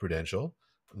just prudential.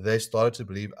 They started to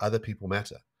believe other people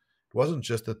matter. It wasn't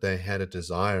just that they had a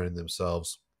desire in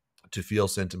themselves to feel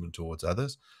sentiment towards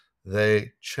others.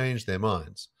 They changed their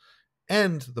minds.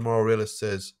 And the moral realist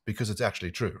says, because it's actually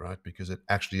true, right? Because it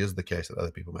actually is the case that other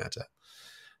people matter.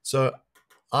 So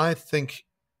I think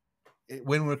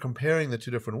when we're comparing the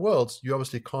two different worlds, you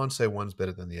obviously can't say one's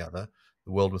better than the other,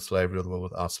 the world with slavery or the world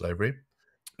without slavery,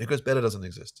 because better doesn't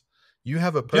exist. You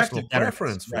have a personal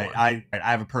preference for it. I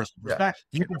have a personal perspective.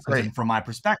 Yeah. From my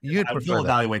perspective, I will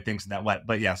evaluate things in that way.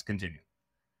 But yes, continue.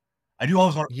 I do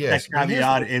always want to put that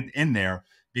caveat in there,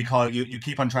 because you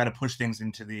keep on trying to push things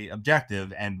into the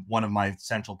objective. And one of my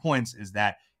central points is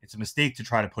that it's a mistake to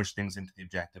try to push things into the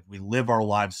objective. We live our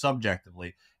lives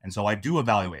subjectively. And so I do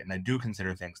evaluate and I do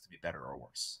consider things to be better or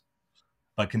worse.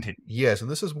 But continue. Yes, and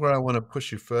this is where I want to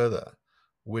push you further,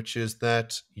 which is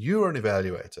that you're an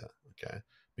evaluator, okay?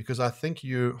 Because I think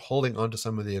you're holding on to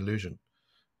some of the illusion.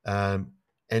 And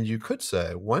you could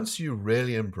say, once you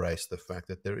really embrace the fact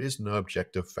that there is no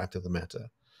objective fact of the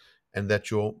matter, and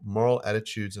that your moral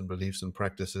attitudes and beliefs and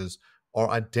practices are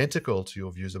identical to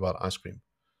your views about ice cream,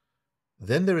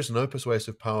 then there is no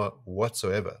persuasive power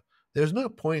whatsoever. There's no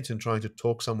point in trying to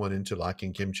talk someone into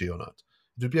liking kimchi or not.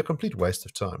 It would be a complete waste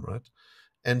of time, right?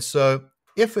 And so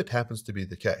if it happens to be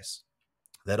the case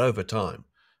that over time,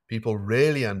 people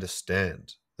really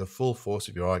understand the full force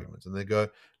of your arguments, and they go,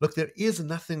 look, there is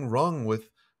nothing wrong with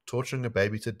torturing a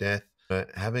baby to death,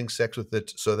 having sex with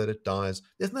it so that it dies.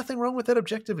 There's nothing wrong with that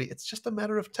objectively. It's just a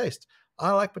matter of taste.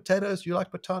 I like potatoes, you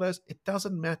like potatoes. It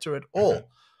doesn't matter at all.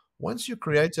 Once you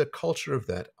create a culture of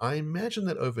that, I imagine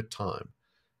that over time,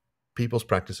 people's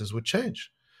practices would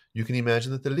change. You can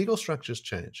imagine that the legal structures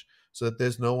change so that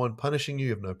there's no one punishing you.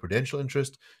 You have no prudential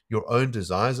interest. Your own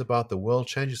desires about the world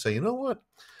change. You say, you know what?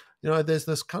 There's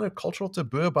this kind of cultural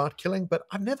taboo about killing, but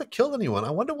I've never killed anyone.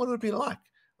 I wonder what it would be like.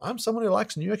 I'm someone who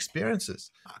likes new experiences.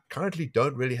 I currently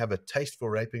don't really have a taste for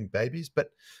raping babies,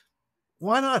 but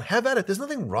why not? Have at it. There's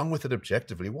nothing wrong with it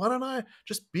objectively. Why don't I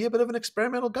just be a bit of an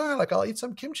experimental guy? Like, I'll eat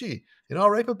some kimchi, I'll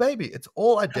rape a baby. It's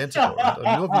all identical, right?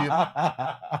 On your view,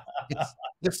 it's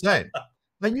the same.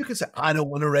 Then you can say, I don't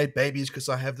want to rape babies because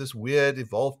I have this weird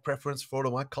evolved preference for it,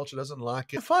 or my culture doesn't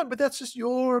like it. Fine, but that's just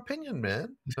your opinion,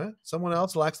 man. Someone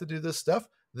else likes to do this stuff.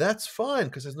 That's fine,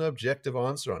 because there's no objective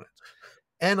answer on it.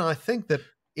 And I think that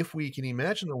if we can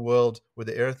imagine a world where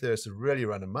the error theorists have really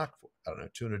run amok for, I don't know,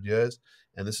 200 years,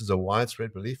 and this is a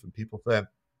widespread belief, and people say,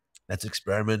 let's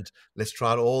experiment, let's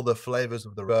try out all the flavors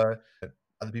of the row,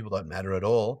 other people don't matter at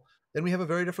all, then we have a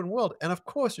very different world. And of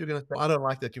course, you're going to say, I don't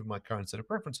like that given my current set of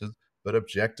preferences, but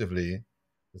objectively,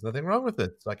 there's nothing wrong with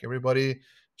it. It's like everybody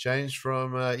changed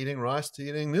from eating rice to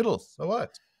eating noodles. So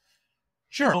what?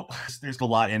 Sure. There's a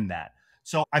lot in that.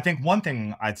 So I think one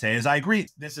thing I'd say is I agree.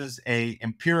 This is a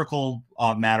empirical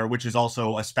matter, which is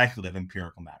also a speculative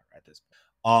empirical matter at this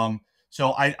point.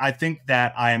 So I think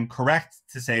that I am correct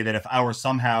to say that if I were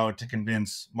somehow to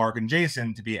convince Mark and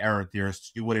Jason to be error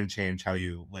theorists, you wouldn't change how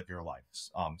you live your lives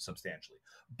substantially.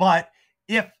 But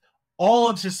if all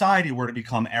of society were to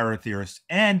become error theorists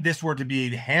and this were to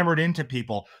be hammered into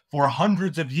people for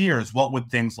hundreds of years, what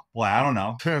would things like? Well, I don't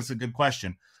know. That's a good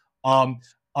question.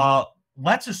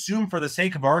 Let's assume for the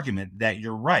sake of argument that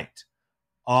you're right.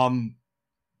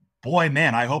 Boy,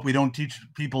 man, I hope we don't teach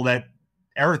people that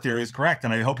error theory is correct,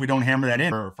 and I hope we don't hammer that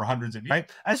in for hundreds of years.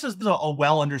 Right? This is a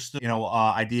well understood,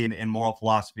 idea in moral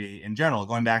philosophy in general,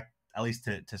 going back at least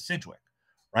to Sidgwick.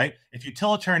 Right? If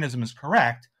utilitarianism is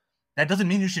correct, that doesn't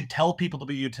mean you should tell people to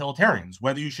be utilitarians.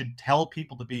 Whether you should tell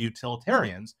people to be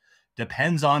utilitarians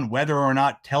depends on whether or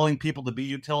not telling people to be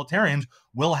utilitarians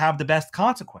will have the best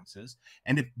consequences.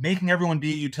 And if making everyone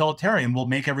be a utilitarian will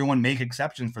make everyone make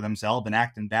exceptions for themselves and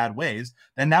act in bad ways,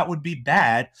 then that would be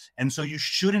bad. And so you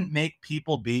shouldn't make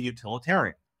people be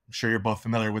utilitarian. I'm sure you're both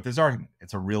familiar with this argument.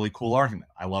 It's a really cool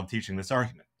argument. I love teaching this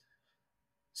argument.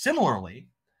 Similarly,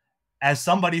 as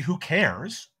somebody who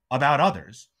cares about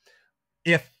others,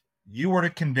 if you were to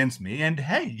convince me, and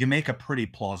hey, you make a pretty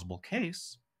plausible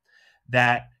case,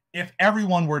 that if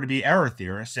everyone were to be error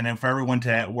theorists, and if everyone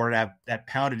were to have that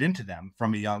pounded into them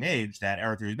from a young age that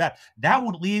error theory is bad, that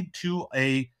would lead to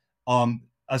a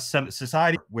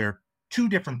society where two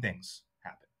different things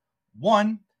happen.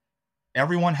 One,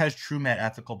 everyone has true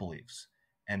metaethical beliefs,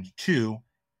 and two,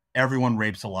 everyone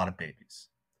rapes a lot of babies.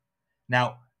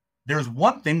 Now, there's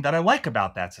one thing that I like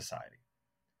about that society,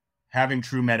 having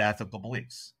true metaethical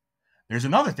beliefs. There's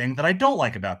another thing that I don't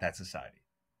like about that society,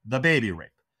 the baby rape.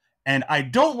 And I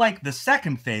don't like the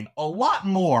second thing a lot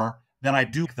more than I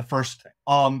do the first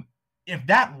thing. If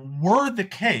that were the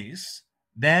case,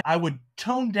 then I would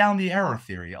tone down the error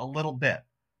theory a little bit,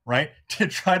 right? To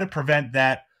try to prevent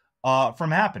that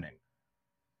from happening.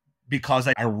 Because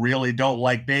I really don't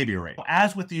like baby rape.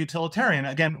 As with the utilitarian,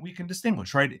 again, we can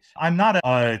distinguish, right? I'm not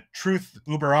a truth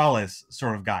uber alles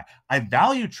sort of guy. I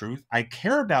value truth. I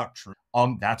care about truth.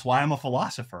 That's why I'm a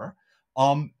philosopher.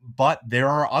 But there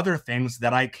are other things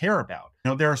that I care about.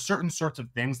 There are certain sorts of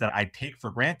things that I take for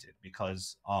granted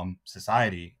because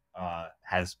society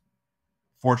has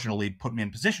fortunately put me in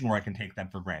a position where I can take them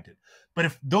for granted. But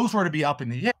if those were to be up in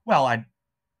the air, well, I'd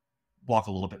walk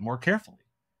a little bit more carefully,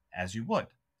 as you would.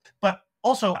 But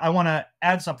also, I want to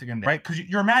add something in there, right? Because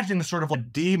you're imagining a sort of a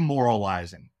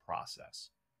demoralizing process.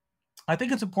 I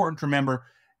think it's important to remember,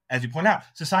 as you point out,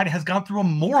 society has gone through a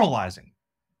moralizing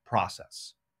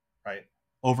process, right,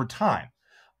 over time.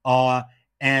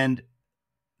 And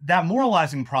that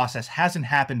moralizing process hasn't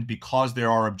happened because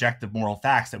there are objective moral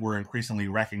facts that we're increasingly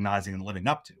recognizing and living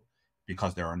up to,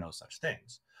 because there are no such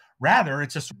things. Rather,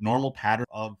 it's just a normal pattern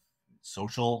of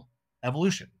social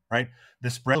evolution, right? The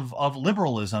spread of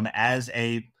liberalism as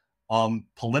a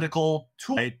political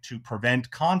tool to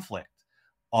prevent conflict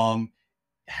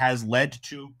has led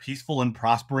to peaceful and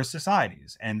prosperous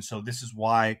societies. And so this is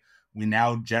why we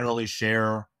now generally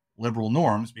share liberal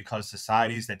norms, because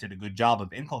societies that did a good job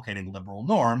of inculcating liberal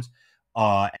norms,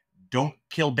 don't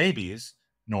kill babies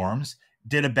norms,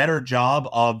 did a better job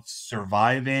of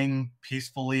surviving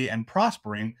peacefully and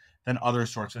prospering than other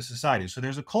sorts of societies. So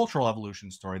there's a cultural evolution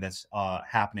story that's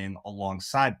happening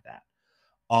alongside that.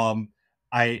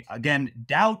 I, again,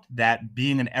 doubt that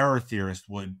being an error theorist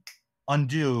would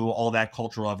undo all that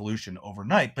cultural evolution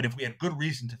overnight. But if we had good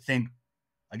reason to think,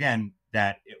 again,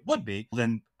 that it would be,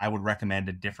 then I would recommend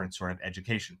a different sort of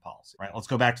education policy, right? Let's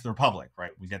go back to the Republic,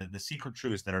 right? We get the secret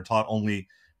truths that are taught only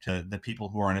to the people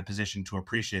who are in a position to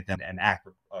appreciate them and act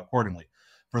accordingly.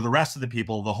 For the rest of the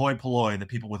people, the hoi polloi, the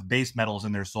people with base metals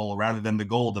in their soul, rather than the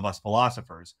gold of us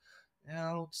philosophers,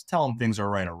 let's tell them things are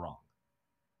right or wrong.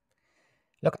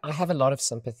 Look, I have a lot of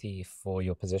sympathy for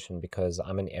your position because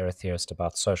I'm an error theorist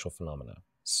about social phenomena.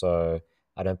 So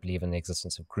I don't believe in the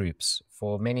existence of groups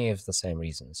for many of the same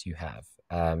reasons you have.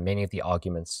 Many of the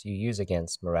arguments you use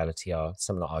against morality are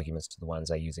similar arguments to the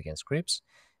ones I use against groups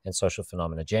and social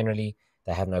phenomena generally.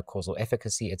 They have no causal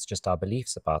efficacy. It's just our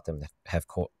beliefs about them that have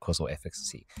causal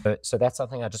efficacy. So that's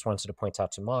something I just wanted to point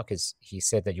out to Mark, is he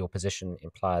said that your position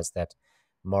implies that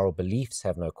moral beliefs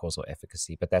have no causal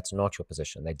efficacy, but that's not your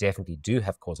position. They definitely do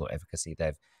have causal efficacy.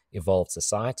 They've evolved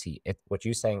society. What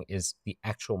you're saying is the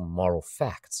actual moral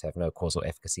facts have no causal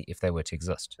efficacy if they were to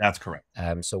exist. That's correct.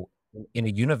 So in a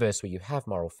universe where you have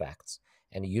moral facts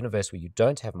and a universe where you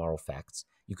don't have moral facts,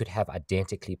 you could have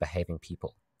identically behaving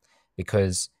people,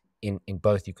 because in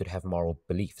both you could have moral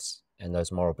beliefs, and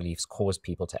those moral beliefs cause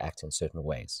people to act in certain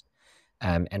ways.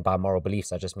 And by moral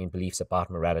beliefs, I just mean beliefs about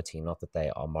morality, not that they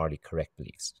are morally correct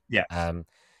beliefs. Yes. Although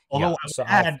yeah, I would so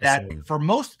add that for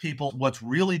most people, what's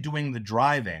really doing the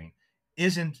driving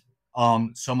isn't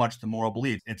so much the moral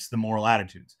beliefs, it's the moral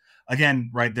attitudes.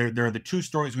 Again, right, there are the two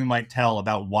stories we might tell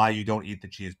about why you don't eat the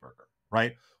cheeseburger,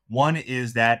 right? One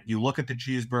is that you look at the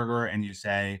cheeseburger and you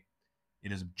say,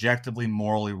 it is objectively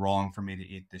morally wrong for me to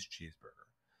eat this cheeseburger.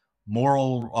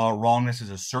 Moral wrongness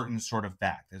is a certain sort of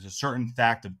fact. There's a certain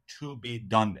fact of to-be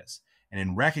doneness. And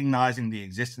in recognizing the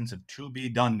existence of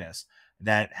to-be doneness,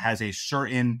 that has a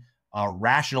certain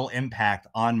rational impact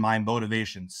on my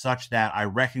motivation, such that I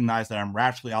recognize that I'm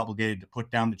rationally obligated to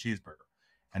put down the cheeseburger.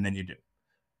 And then you do.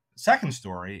 The second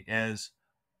story is,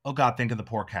 oh God, think of the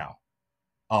poor cow.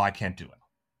 Oh, I can't do it.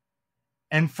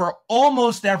 And for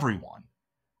almost everyone,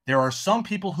 there are some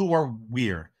people who are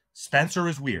weird. Spencer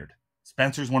is weird.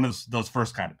 Spencer's one of those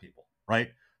first kind of people, right?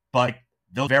 But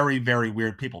those very, very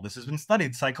weird people. This has been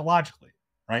studied psychologically,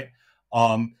 right?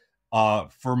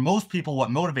 For most people, what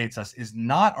motivates us is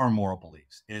not our moral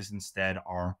beliefs. It is instead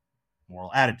our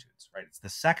moral attitudes, right? It's the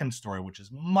second story, which is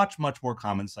much, much more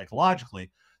common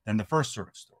psychologically than the first sort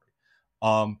of story.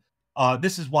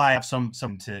 This is why I have some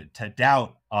to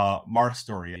doubt Mark's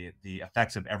story, the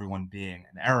effects of everyone being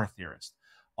an error theorist.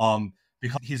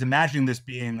 Because he's imagining this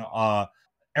being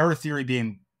error theory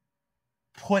being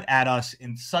put at us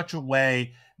in such a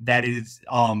way that it is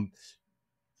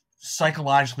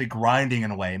psychologically grinding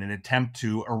in a way in an attempt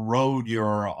to erode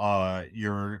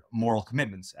your moral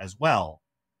commitments as well.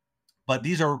 But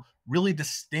these are really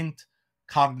distinct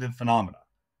cognitive phenomena,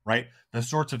 right? The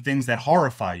sorts of things that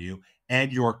horrify you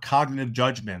and your cognitive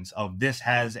judgments of this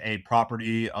has a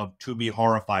property of to be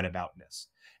horrified aboutness.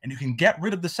 And you can get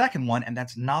rid of the second one, and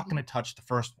that's not going to touch the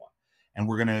first one. And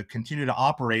we're going to continue to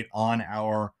operate on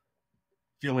our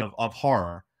feeling of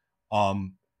horror.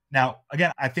 Now,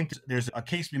 again, I think there's a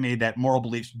case to be made that moral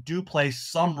beliefs do play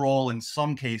some role in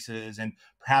some cases, and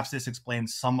perhaps this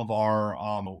explains some of our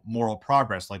moral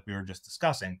progress, like we were just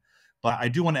discussing. But I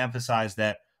do want to emphasize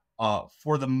that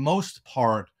for the most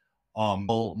part,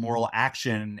 moral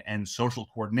action and social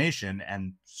coordination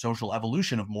and social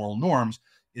evolution of moral norms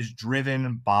is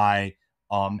driven by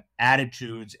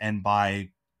attitudes and by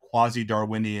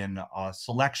quasi-Darwinian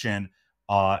selection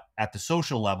at the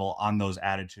social level on those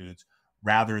attitudes,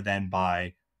 rather than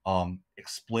by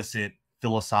explicit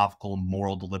philosophical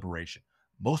moral deliberation.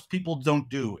 Most people don't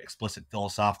do explicit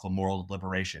philosophical moral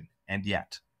deliberation, and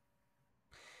yet.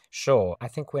 Sure. I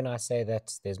think when I say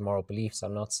that there's moral beliefs,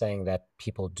 I'm not saying that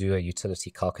people do a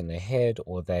utility calc in their head,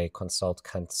 or they consult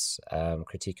Kant's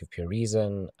critique of pure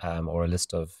reason, or a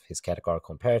list of his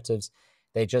categorical imperatives.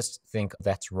 They just think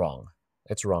that's wrong.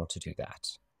 It's wrong to do that.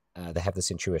 They have this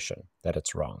intuition that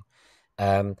it's wrong.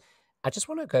 I just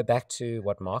want to go back to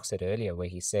what Mark said earlier, where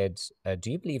he said,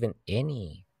 do you believe in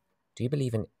any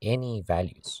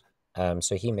values?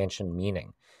 So he mentioned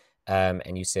meaning.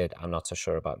 And you said, I'm not so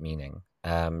sure about meaning.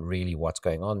 Really what's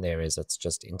going on there is it's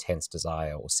just intense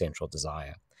desire or central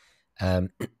desire.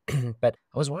 But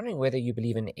I was wondering whether you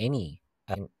believe in any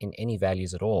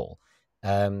values at all.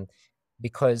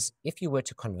 Because if you were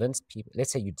to convince people,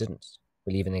 let's say you didn't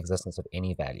believe in the existence of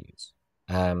any values,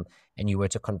 and you were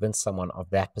to convince someone of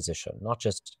that position, not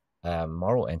just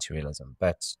moral anti-realism,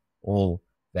 but all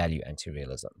value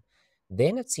anti-realism,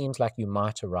 then it seems like you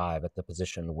might arrive at the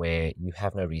position where you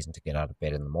have no reason to get out of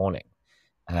bed in the morning,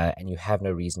 and you have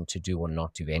no reason to do or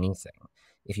not do anything.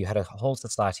 If you had a whole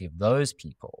society of those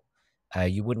people,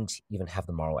 you wouldn't even have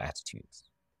the moral attitudes.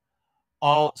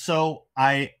 So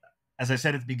as I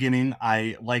said at the beginning,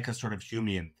 I like a sort of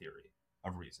Humean theory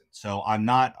of reason. So I'm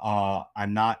not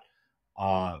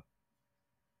a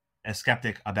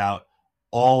skeptic about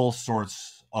all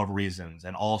sorts of reasons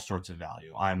and all sorts of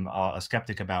value. I'm a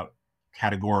skeptic about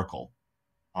categorical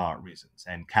reasons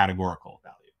and categorical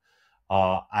value.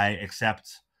 I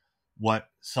accept what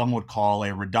some would call a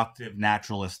reductive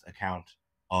naturalist account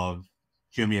of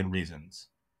Humean reasons,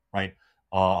 right?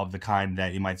 of the kind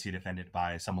that you might see defended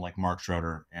by someone like Mark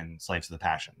Schroeder and Slaves of the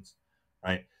Passions,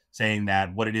 right? Saying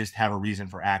that what it is to have a reason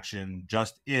for action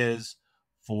just is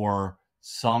for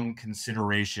some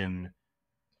consideration,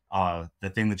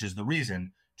 the thing that is the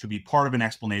reason, to be part of an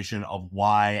explanation of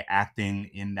why acting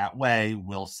in that way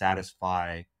will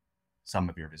satisfy some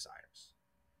of your desires,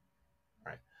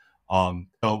 right?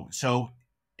 So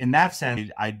in that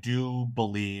sense, I do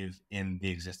believe in the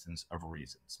existence of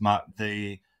reasons.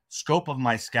 The scope of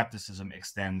my skepticism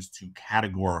extends to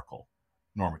categorical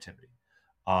normativity.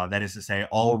 That is to say,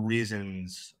 all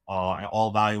reasons,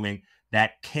 all valuing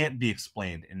that can't be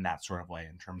explained in that sort of way,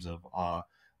 in terms of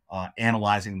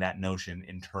analyzing that notion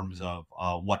in terms of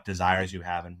what desires you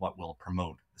have and what will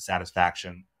promote the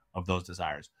satisfaction of those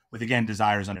desires. With, again,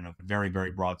 desires in a very,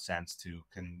 very broad sense to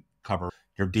cover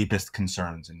your deepest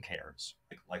concerns and cares,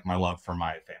 like my love for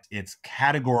my family. It's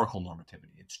categorical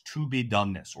normativity. It's to be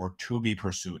doneness or to be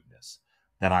pursuedness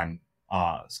that I'm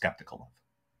skeptical of.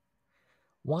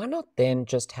 Why not then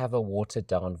just have a watered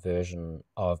down version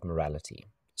of morality?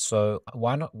 So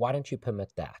why don't you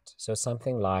permit that? So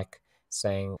something like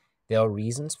saying there are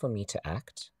reasons for me to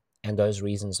act, and those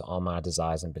reasons are my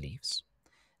desires and beliefs.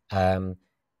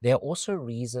 There are also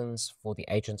reasons for the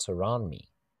agents around me.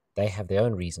 They have their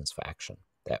own reasons for action.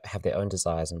 They have their own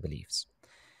desires and beliefs.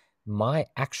 My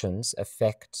actions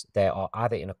they are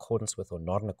either in accordance with or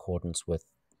not in accordance with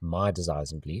my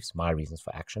desires and beliefs, my reasons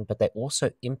for action, but they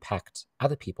also impact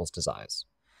other people's desires.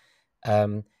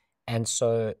 And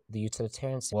so the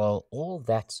utilitarian says, well, all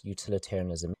that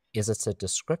utilitarianism is, it's a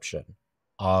description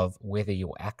of whether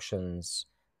your actions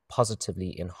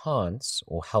positively enhance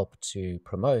or help to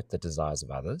promote the desires of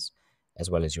others, as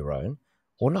well as your own,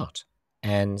 or not.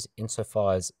 And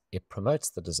insofar as it promotes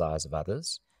the desires of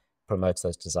others, promotes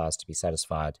those desires to be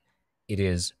satisfied, it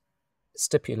is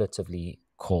stipulatively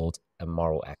called a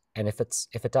moral act. And if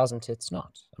it doesn't, it's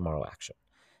not a moral action.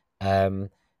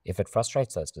 If it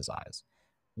frustrates those desires,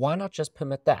 why not just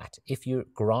permit that? If you're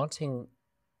granting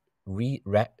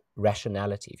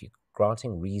rationality, if you're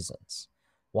granting reasons,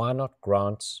 why not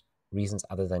grant reasons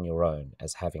other than your own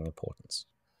as having importance?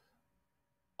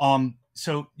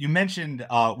 So you mentioned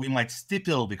we might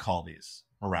stipulatively call these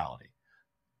morality.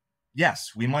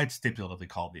 Yes, we might stipulatively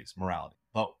call these morality,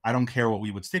 but I don't care what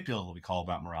we would stipulatively call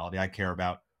about morality. I care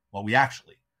about what we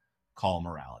actually call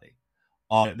morality.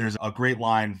 There's a great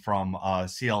line from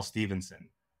C.L. Stevenson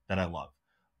that I love,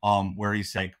 where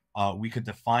he's like, we could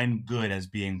define good as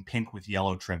being pink with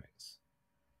yellow trimmings,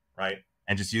 right?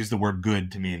 And just use the word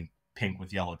good to mean pink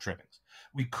with yellow trimmings.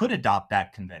 We could adopt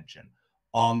that convention,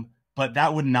 but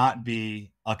that would not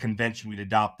be a convention we'd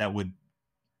adopt that would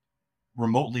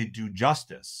remotely do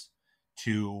justice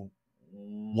to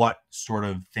what sort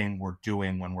of thing we're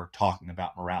doing when we're talking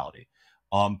about morality.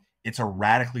 It's a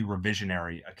radically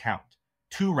revisionary account,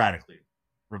 too radically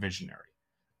revisionary.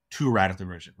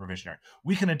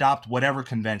 We can adopt whatever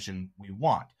convention we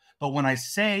want. But when I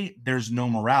say there's no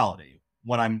morality,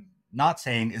 what I'm not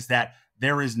saying is that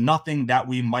there is nothing that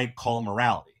we might call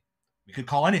morality. We could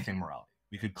call anything morality.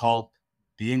 We could call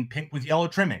being pink with yellow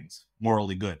trimmings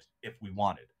morally good if we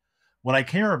wanted. What I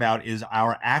care about is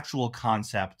our actual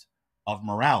concept of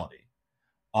morality,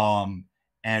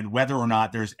 and whether or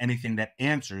not there's anything that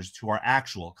answers to our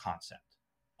actual concept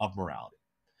of morality.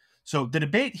 So the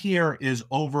debate here is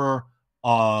over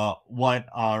what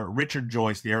Richard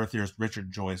Joyce, the era theorist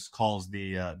Richard Joyce, calls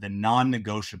the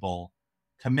non-negotiable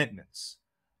commitments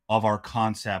of our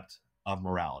concept of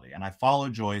morality. And I follow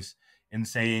Joyce in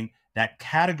saying that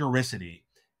categoricity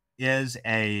is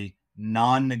a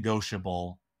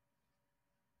non-negotiable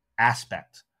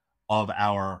aspect of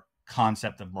our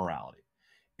concept of morality.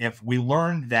 If we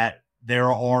learned that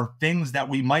there are things that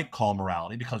we might call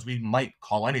morality, because we might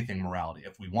call anything morality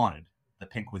if we wanted, the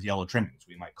pink with yellow trimmings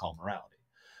we might call morality.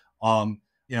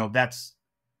 That's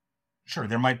sure,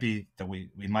 there might be that we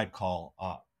might call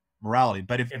morality,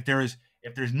 but if there's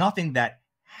nothing that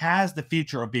has the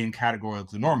feature of being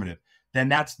categorically normative, then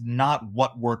that's not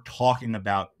what we're talking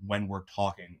about when we're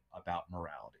talking about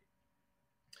morality.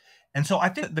 And so I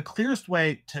think the clearest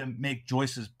way to make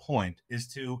Joyce's point is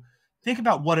to think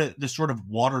about what the sort of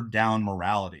watered down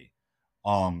morality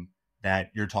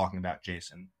that you're talking about,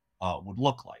 Jason, would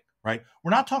look like, right?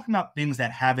 We're not talking about things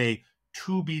that have a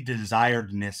to be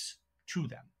desiredness to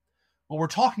them. What we're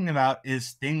talking about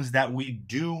is things that we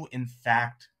do in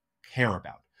fact care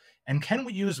about. And can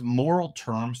we use moral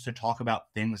terms to talk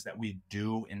about things that we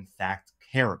do in fact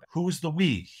care about? Who is the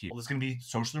we here? Well, it's going to be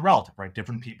socially relative, right?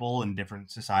 Different people in different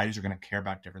societies are going to care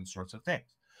about different sorts of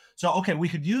things. So, okay, we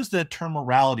could use the term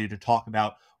morality to talk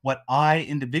about what I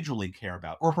individually care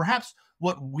about, or perhaps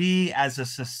what we as a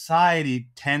society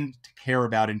tend to care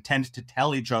about and tend to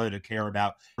tell each other to care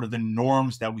about, are the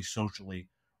norms that we socially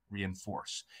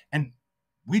reinforce. And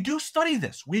we do study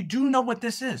this. We do know what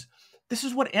this is. This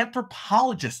is what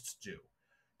anthropologists do.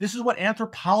 This is what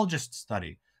anthropologists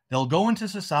study. They'll go into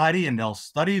society and they'll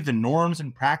study the norms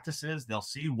and practices. They'll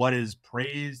see what is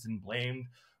praised and blamed,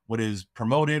 what is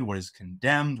promoted, what is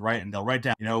condemned, right? And they'll write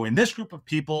down, in this group of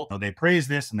people, they praise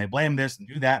this and they blame this and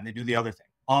do that and they do the other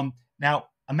thing. Now,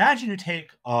 imagine you take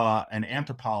an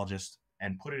anthropologist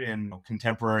and put it in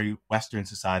contemporary Western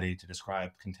society to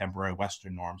describe contemporary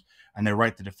Western norms, and they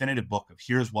write the definitive book of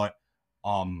here's what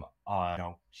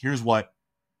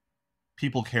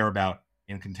people care about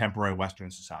in contemporary Western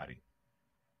society.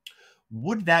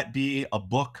 Would that be a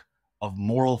book of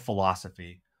moral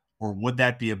philosophy, or would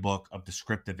that be a book of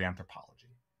descriptive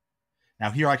anthropology?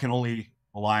 Now, here I can only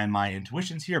rely on my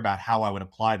intuitions here about how I would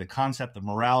apply the concept of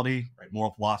morality, right,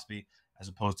 moral philosophy, as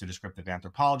opposed to descriptive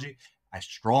anthropology. I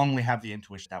strongly have the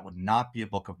intuition that would not be a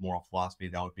book of moral philosophy.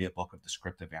 That would be a book of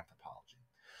descriptive anthropology.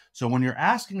 So when you're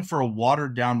asking for a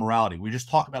watered down morality, we just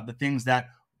talk about the things that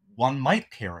one might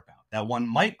care about, that one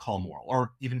might call moral,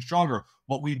 or even stronger,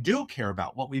 what we do care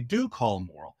about, what we do call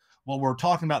moral. What we're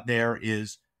talking about there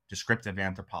is descriptive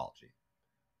anthropology,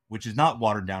 which is not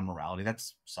watered down morality.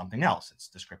 That's something else. It's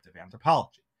descriptive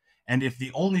anthropology. And if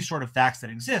the only sort of facts that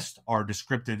exist are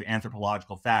descriptive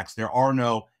anthropological facts, there are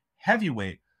no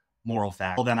heavyweight moral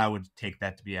facts, well, then I would take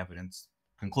that to be evidence,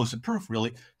 conclusive proof,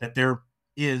 really, that there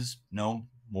is no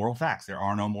moral facts. There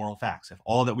are no moral facts. If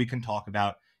all that we can talk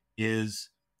about is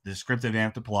descriptive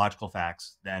anthropological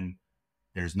facts, then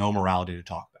there's no morality to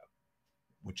talk about,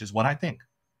 which is what I think.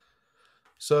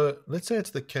 So let's say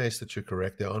it's the case that you're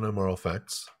correct. There are no moral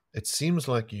facts. It seems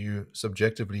like you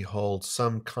subjectively hold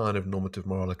some kind of normative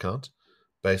moral account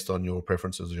based on your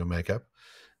preferences or your makeup.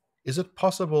 Is it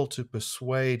possible to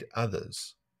persuade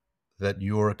others that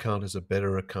your account is a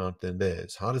better account than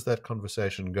theirs? How does that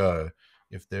conversation go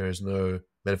if there is no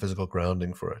metaphysical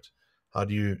grounding for it? How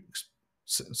do you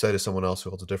say to someone else who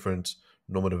holds a different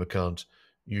normative account,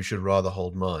 you should rather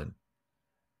hold mine?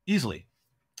 Easily.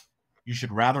 You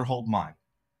should rather hold mine.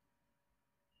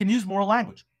 You can use moral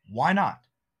language. Why not?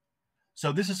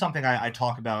 So this is something I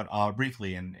talk about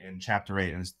briefly in chapter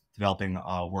 8, and it's developing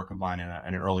a work of mine in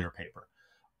an earlier paper,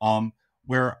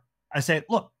 where I say,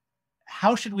 look,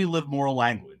 how should we live moral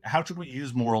language? How should we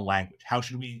use moral language? How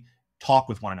should we talk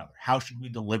with one another? How should we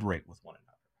deliberate with one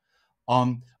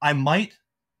another? I might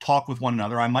talk with one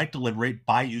another. I might deliberate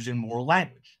by using moral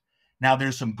language. Now,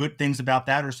 there's some good things about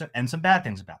that and some bad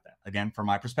things about that. Again, from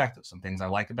my perspective, some things I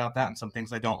like about that and some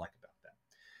things I don't like about that.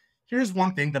 Here's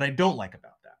one thing that I don't like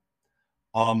about that.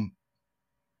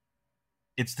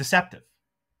 It's deceptive,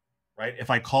 right? If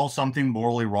I call something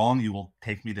morally wrong, you will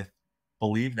take me to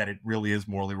believe that it really is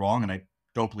morally wrong, and I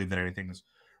don't believe that anything is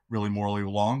really morally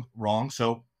wrong.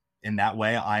 So in that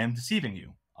way, I am deceiving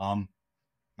you. Not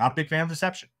a big fan of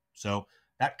deception. So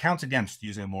that counts against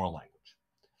using moral language.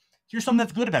 Here's something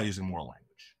that's good about using moral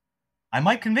language. I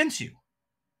might convince you,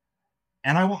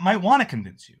 and I might want to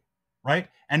convince you, right?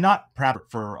 And not perhaps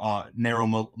for narrow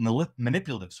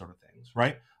manipulative sort of things,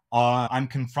 right? I'm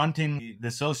confronting the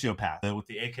sociopath with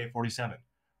the AK-47,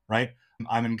 right?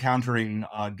 I'm encountering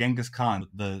Genghis Khan,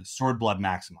 the sword blood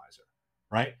maximizer,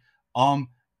 right?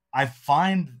 I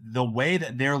find the way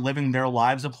that they're living their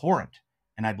lives abhorrent,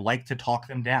 and I'd like to talk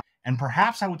them down. And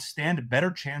perhaps I would stand a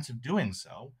better chance of doing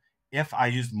so if I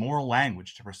used moral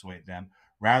language to persuade them,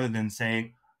 rather than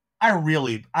saying, I'd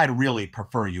really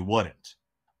prefer you wouldn't.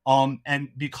 And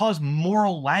because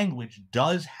moral language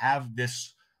does have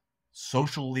this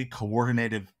socially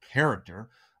coordinative character,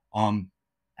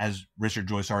 as Richard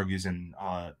Joyce argues in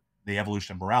The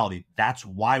Evolution of Morality, that's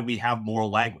why we have moral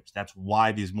language. That's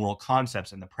why these moral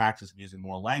concepts and the practice of using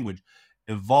moral language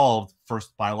evolved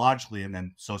first biologically and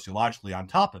then sociologically on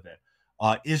top of it,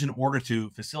 is in order to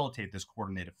facilitate this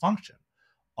coordinated function.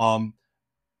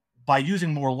 By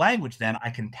using moral language, then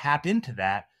I can tap into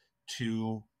that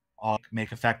to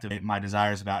make effective my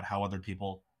desires about how other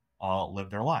people live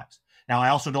their lives. Now, I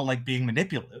also don't like being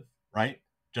manipulative, right?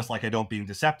 Just like I don't being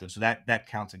deceptive. So that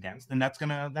counts against, and that's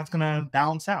gonna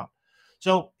balance out.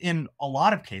 So in a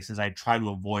lot of cases, I try to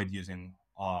avoid using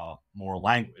moral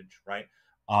language, right?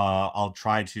 I'll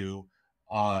try to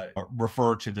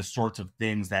refer to the sorts of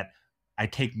things that I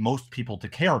take most people to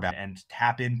care about and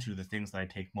tap into the things that I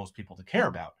take most people to care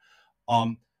about.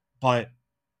 But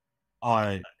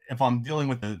if I'm dealing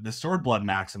with the sword blood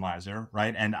maximizer,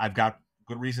 right, and I've got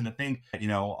good reason to think,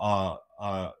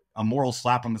 a moral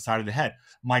slap on the side of the head.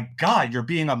 My God, you're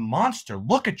being a monster.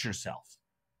 Look at yourself,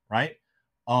 right?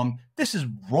 This is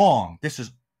wrong. This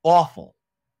is awful,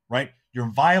 right?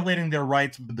 You're violating their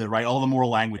rights, all the moral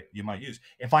language you might use.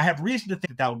 If I have reason to think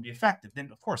that that would be effective, then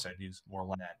of course I'd use moral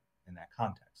language in that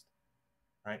context,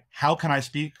 right? How can I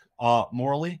speak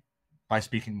morally? By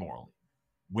speaking morally.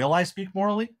 Will I speak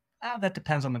morally? That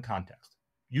depends on the context.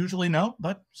 Usually no,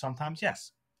 but sometimes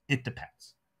yes. It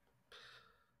depends.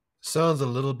 Sounds a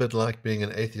little bit like being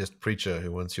an atheist preacher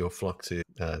who wants your flock to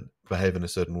behave in a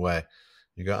certain way.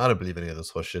 You go, I don't believe any of this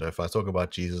horse shit. If I talk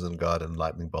about Jesus and God and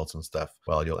lightning bolts and stuff,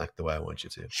 well, you'll act the way I want you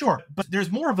to. Sure, but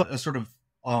there's more of a sort of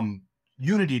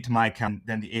unity to my account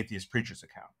than the atheist preacher's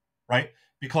account, right?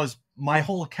 Because my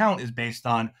whole account is based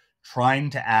on trying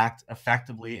to act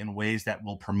effectively in ways that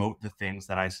will promote the things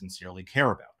that I sincerely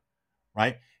care about,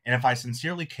 right? And if I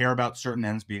sincerely care about certain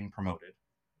ends being promoted,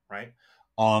 right,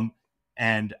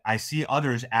 and I see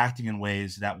others acting in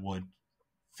ways that would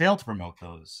fail to promote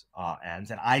those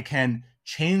ends, and I can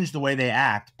change the way they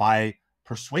act by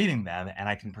persuading them, and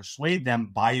I can persuade them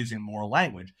by using moral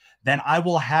language, then I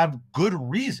will have good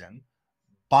reason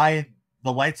by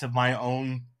the lights of my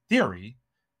own theory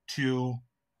to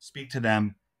speak to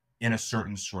them in a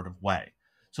certain sort of way.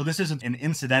 So this isn't an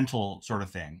incidental sort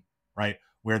of thing, right?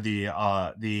 Where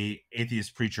the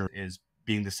atheist preacher is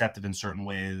being deceptive in certain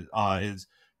ways, is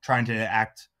trying to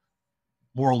act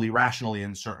morally rationally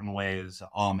in certain ways,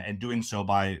 and doing so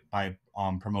by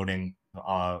promoting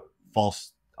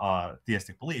false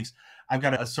theistic beliefs. I've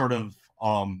got a sort of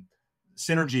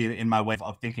synergy in my way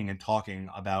of thinking and talking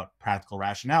about practical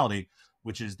rationality,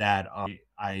 which is that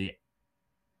I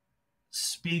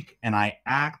speak and I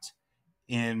act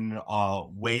in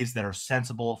ways that are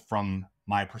sensible from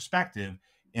my perspective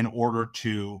in order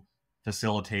to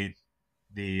facilitate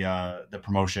the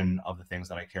promotion of the things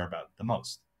that I care about the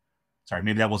most. Sorry,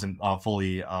 maybe that wasn't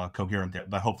fully coherent there,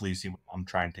 but hopefully you see what I'm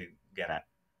trying to get at.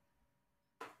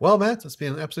 Well, Matt, it's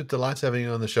been an absolute delight having you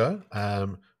on the show.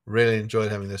 Really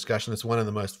enjoyed having the discussion. It's one of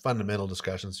the most fundamental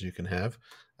discussions you can have.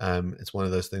 It's one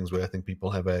of those things where I think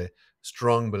people have a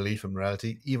strong belief in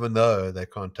morality, even though they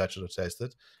can't touch it or taste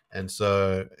it. And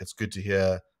so it's good to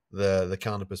hear the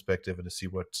counter perspective and to see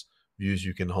what views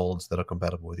you can hold that are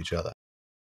compatible with each other.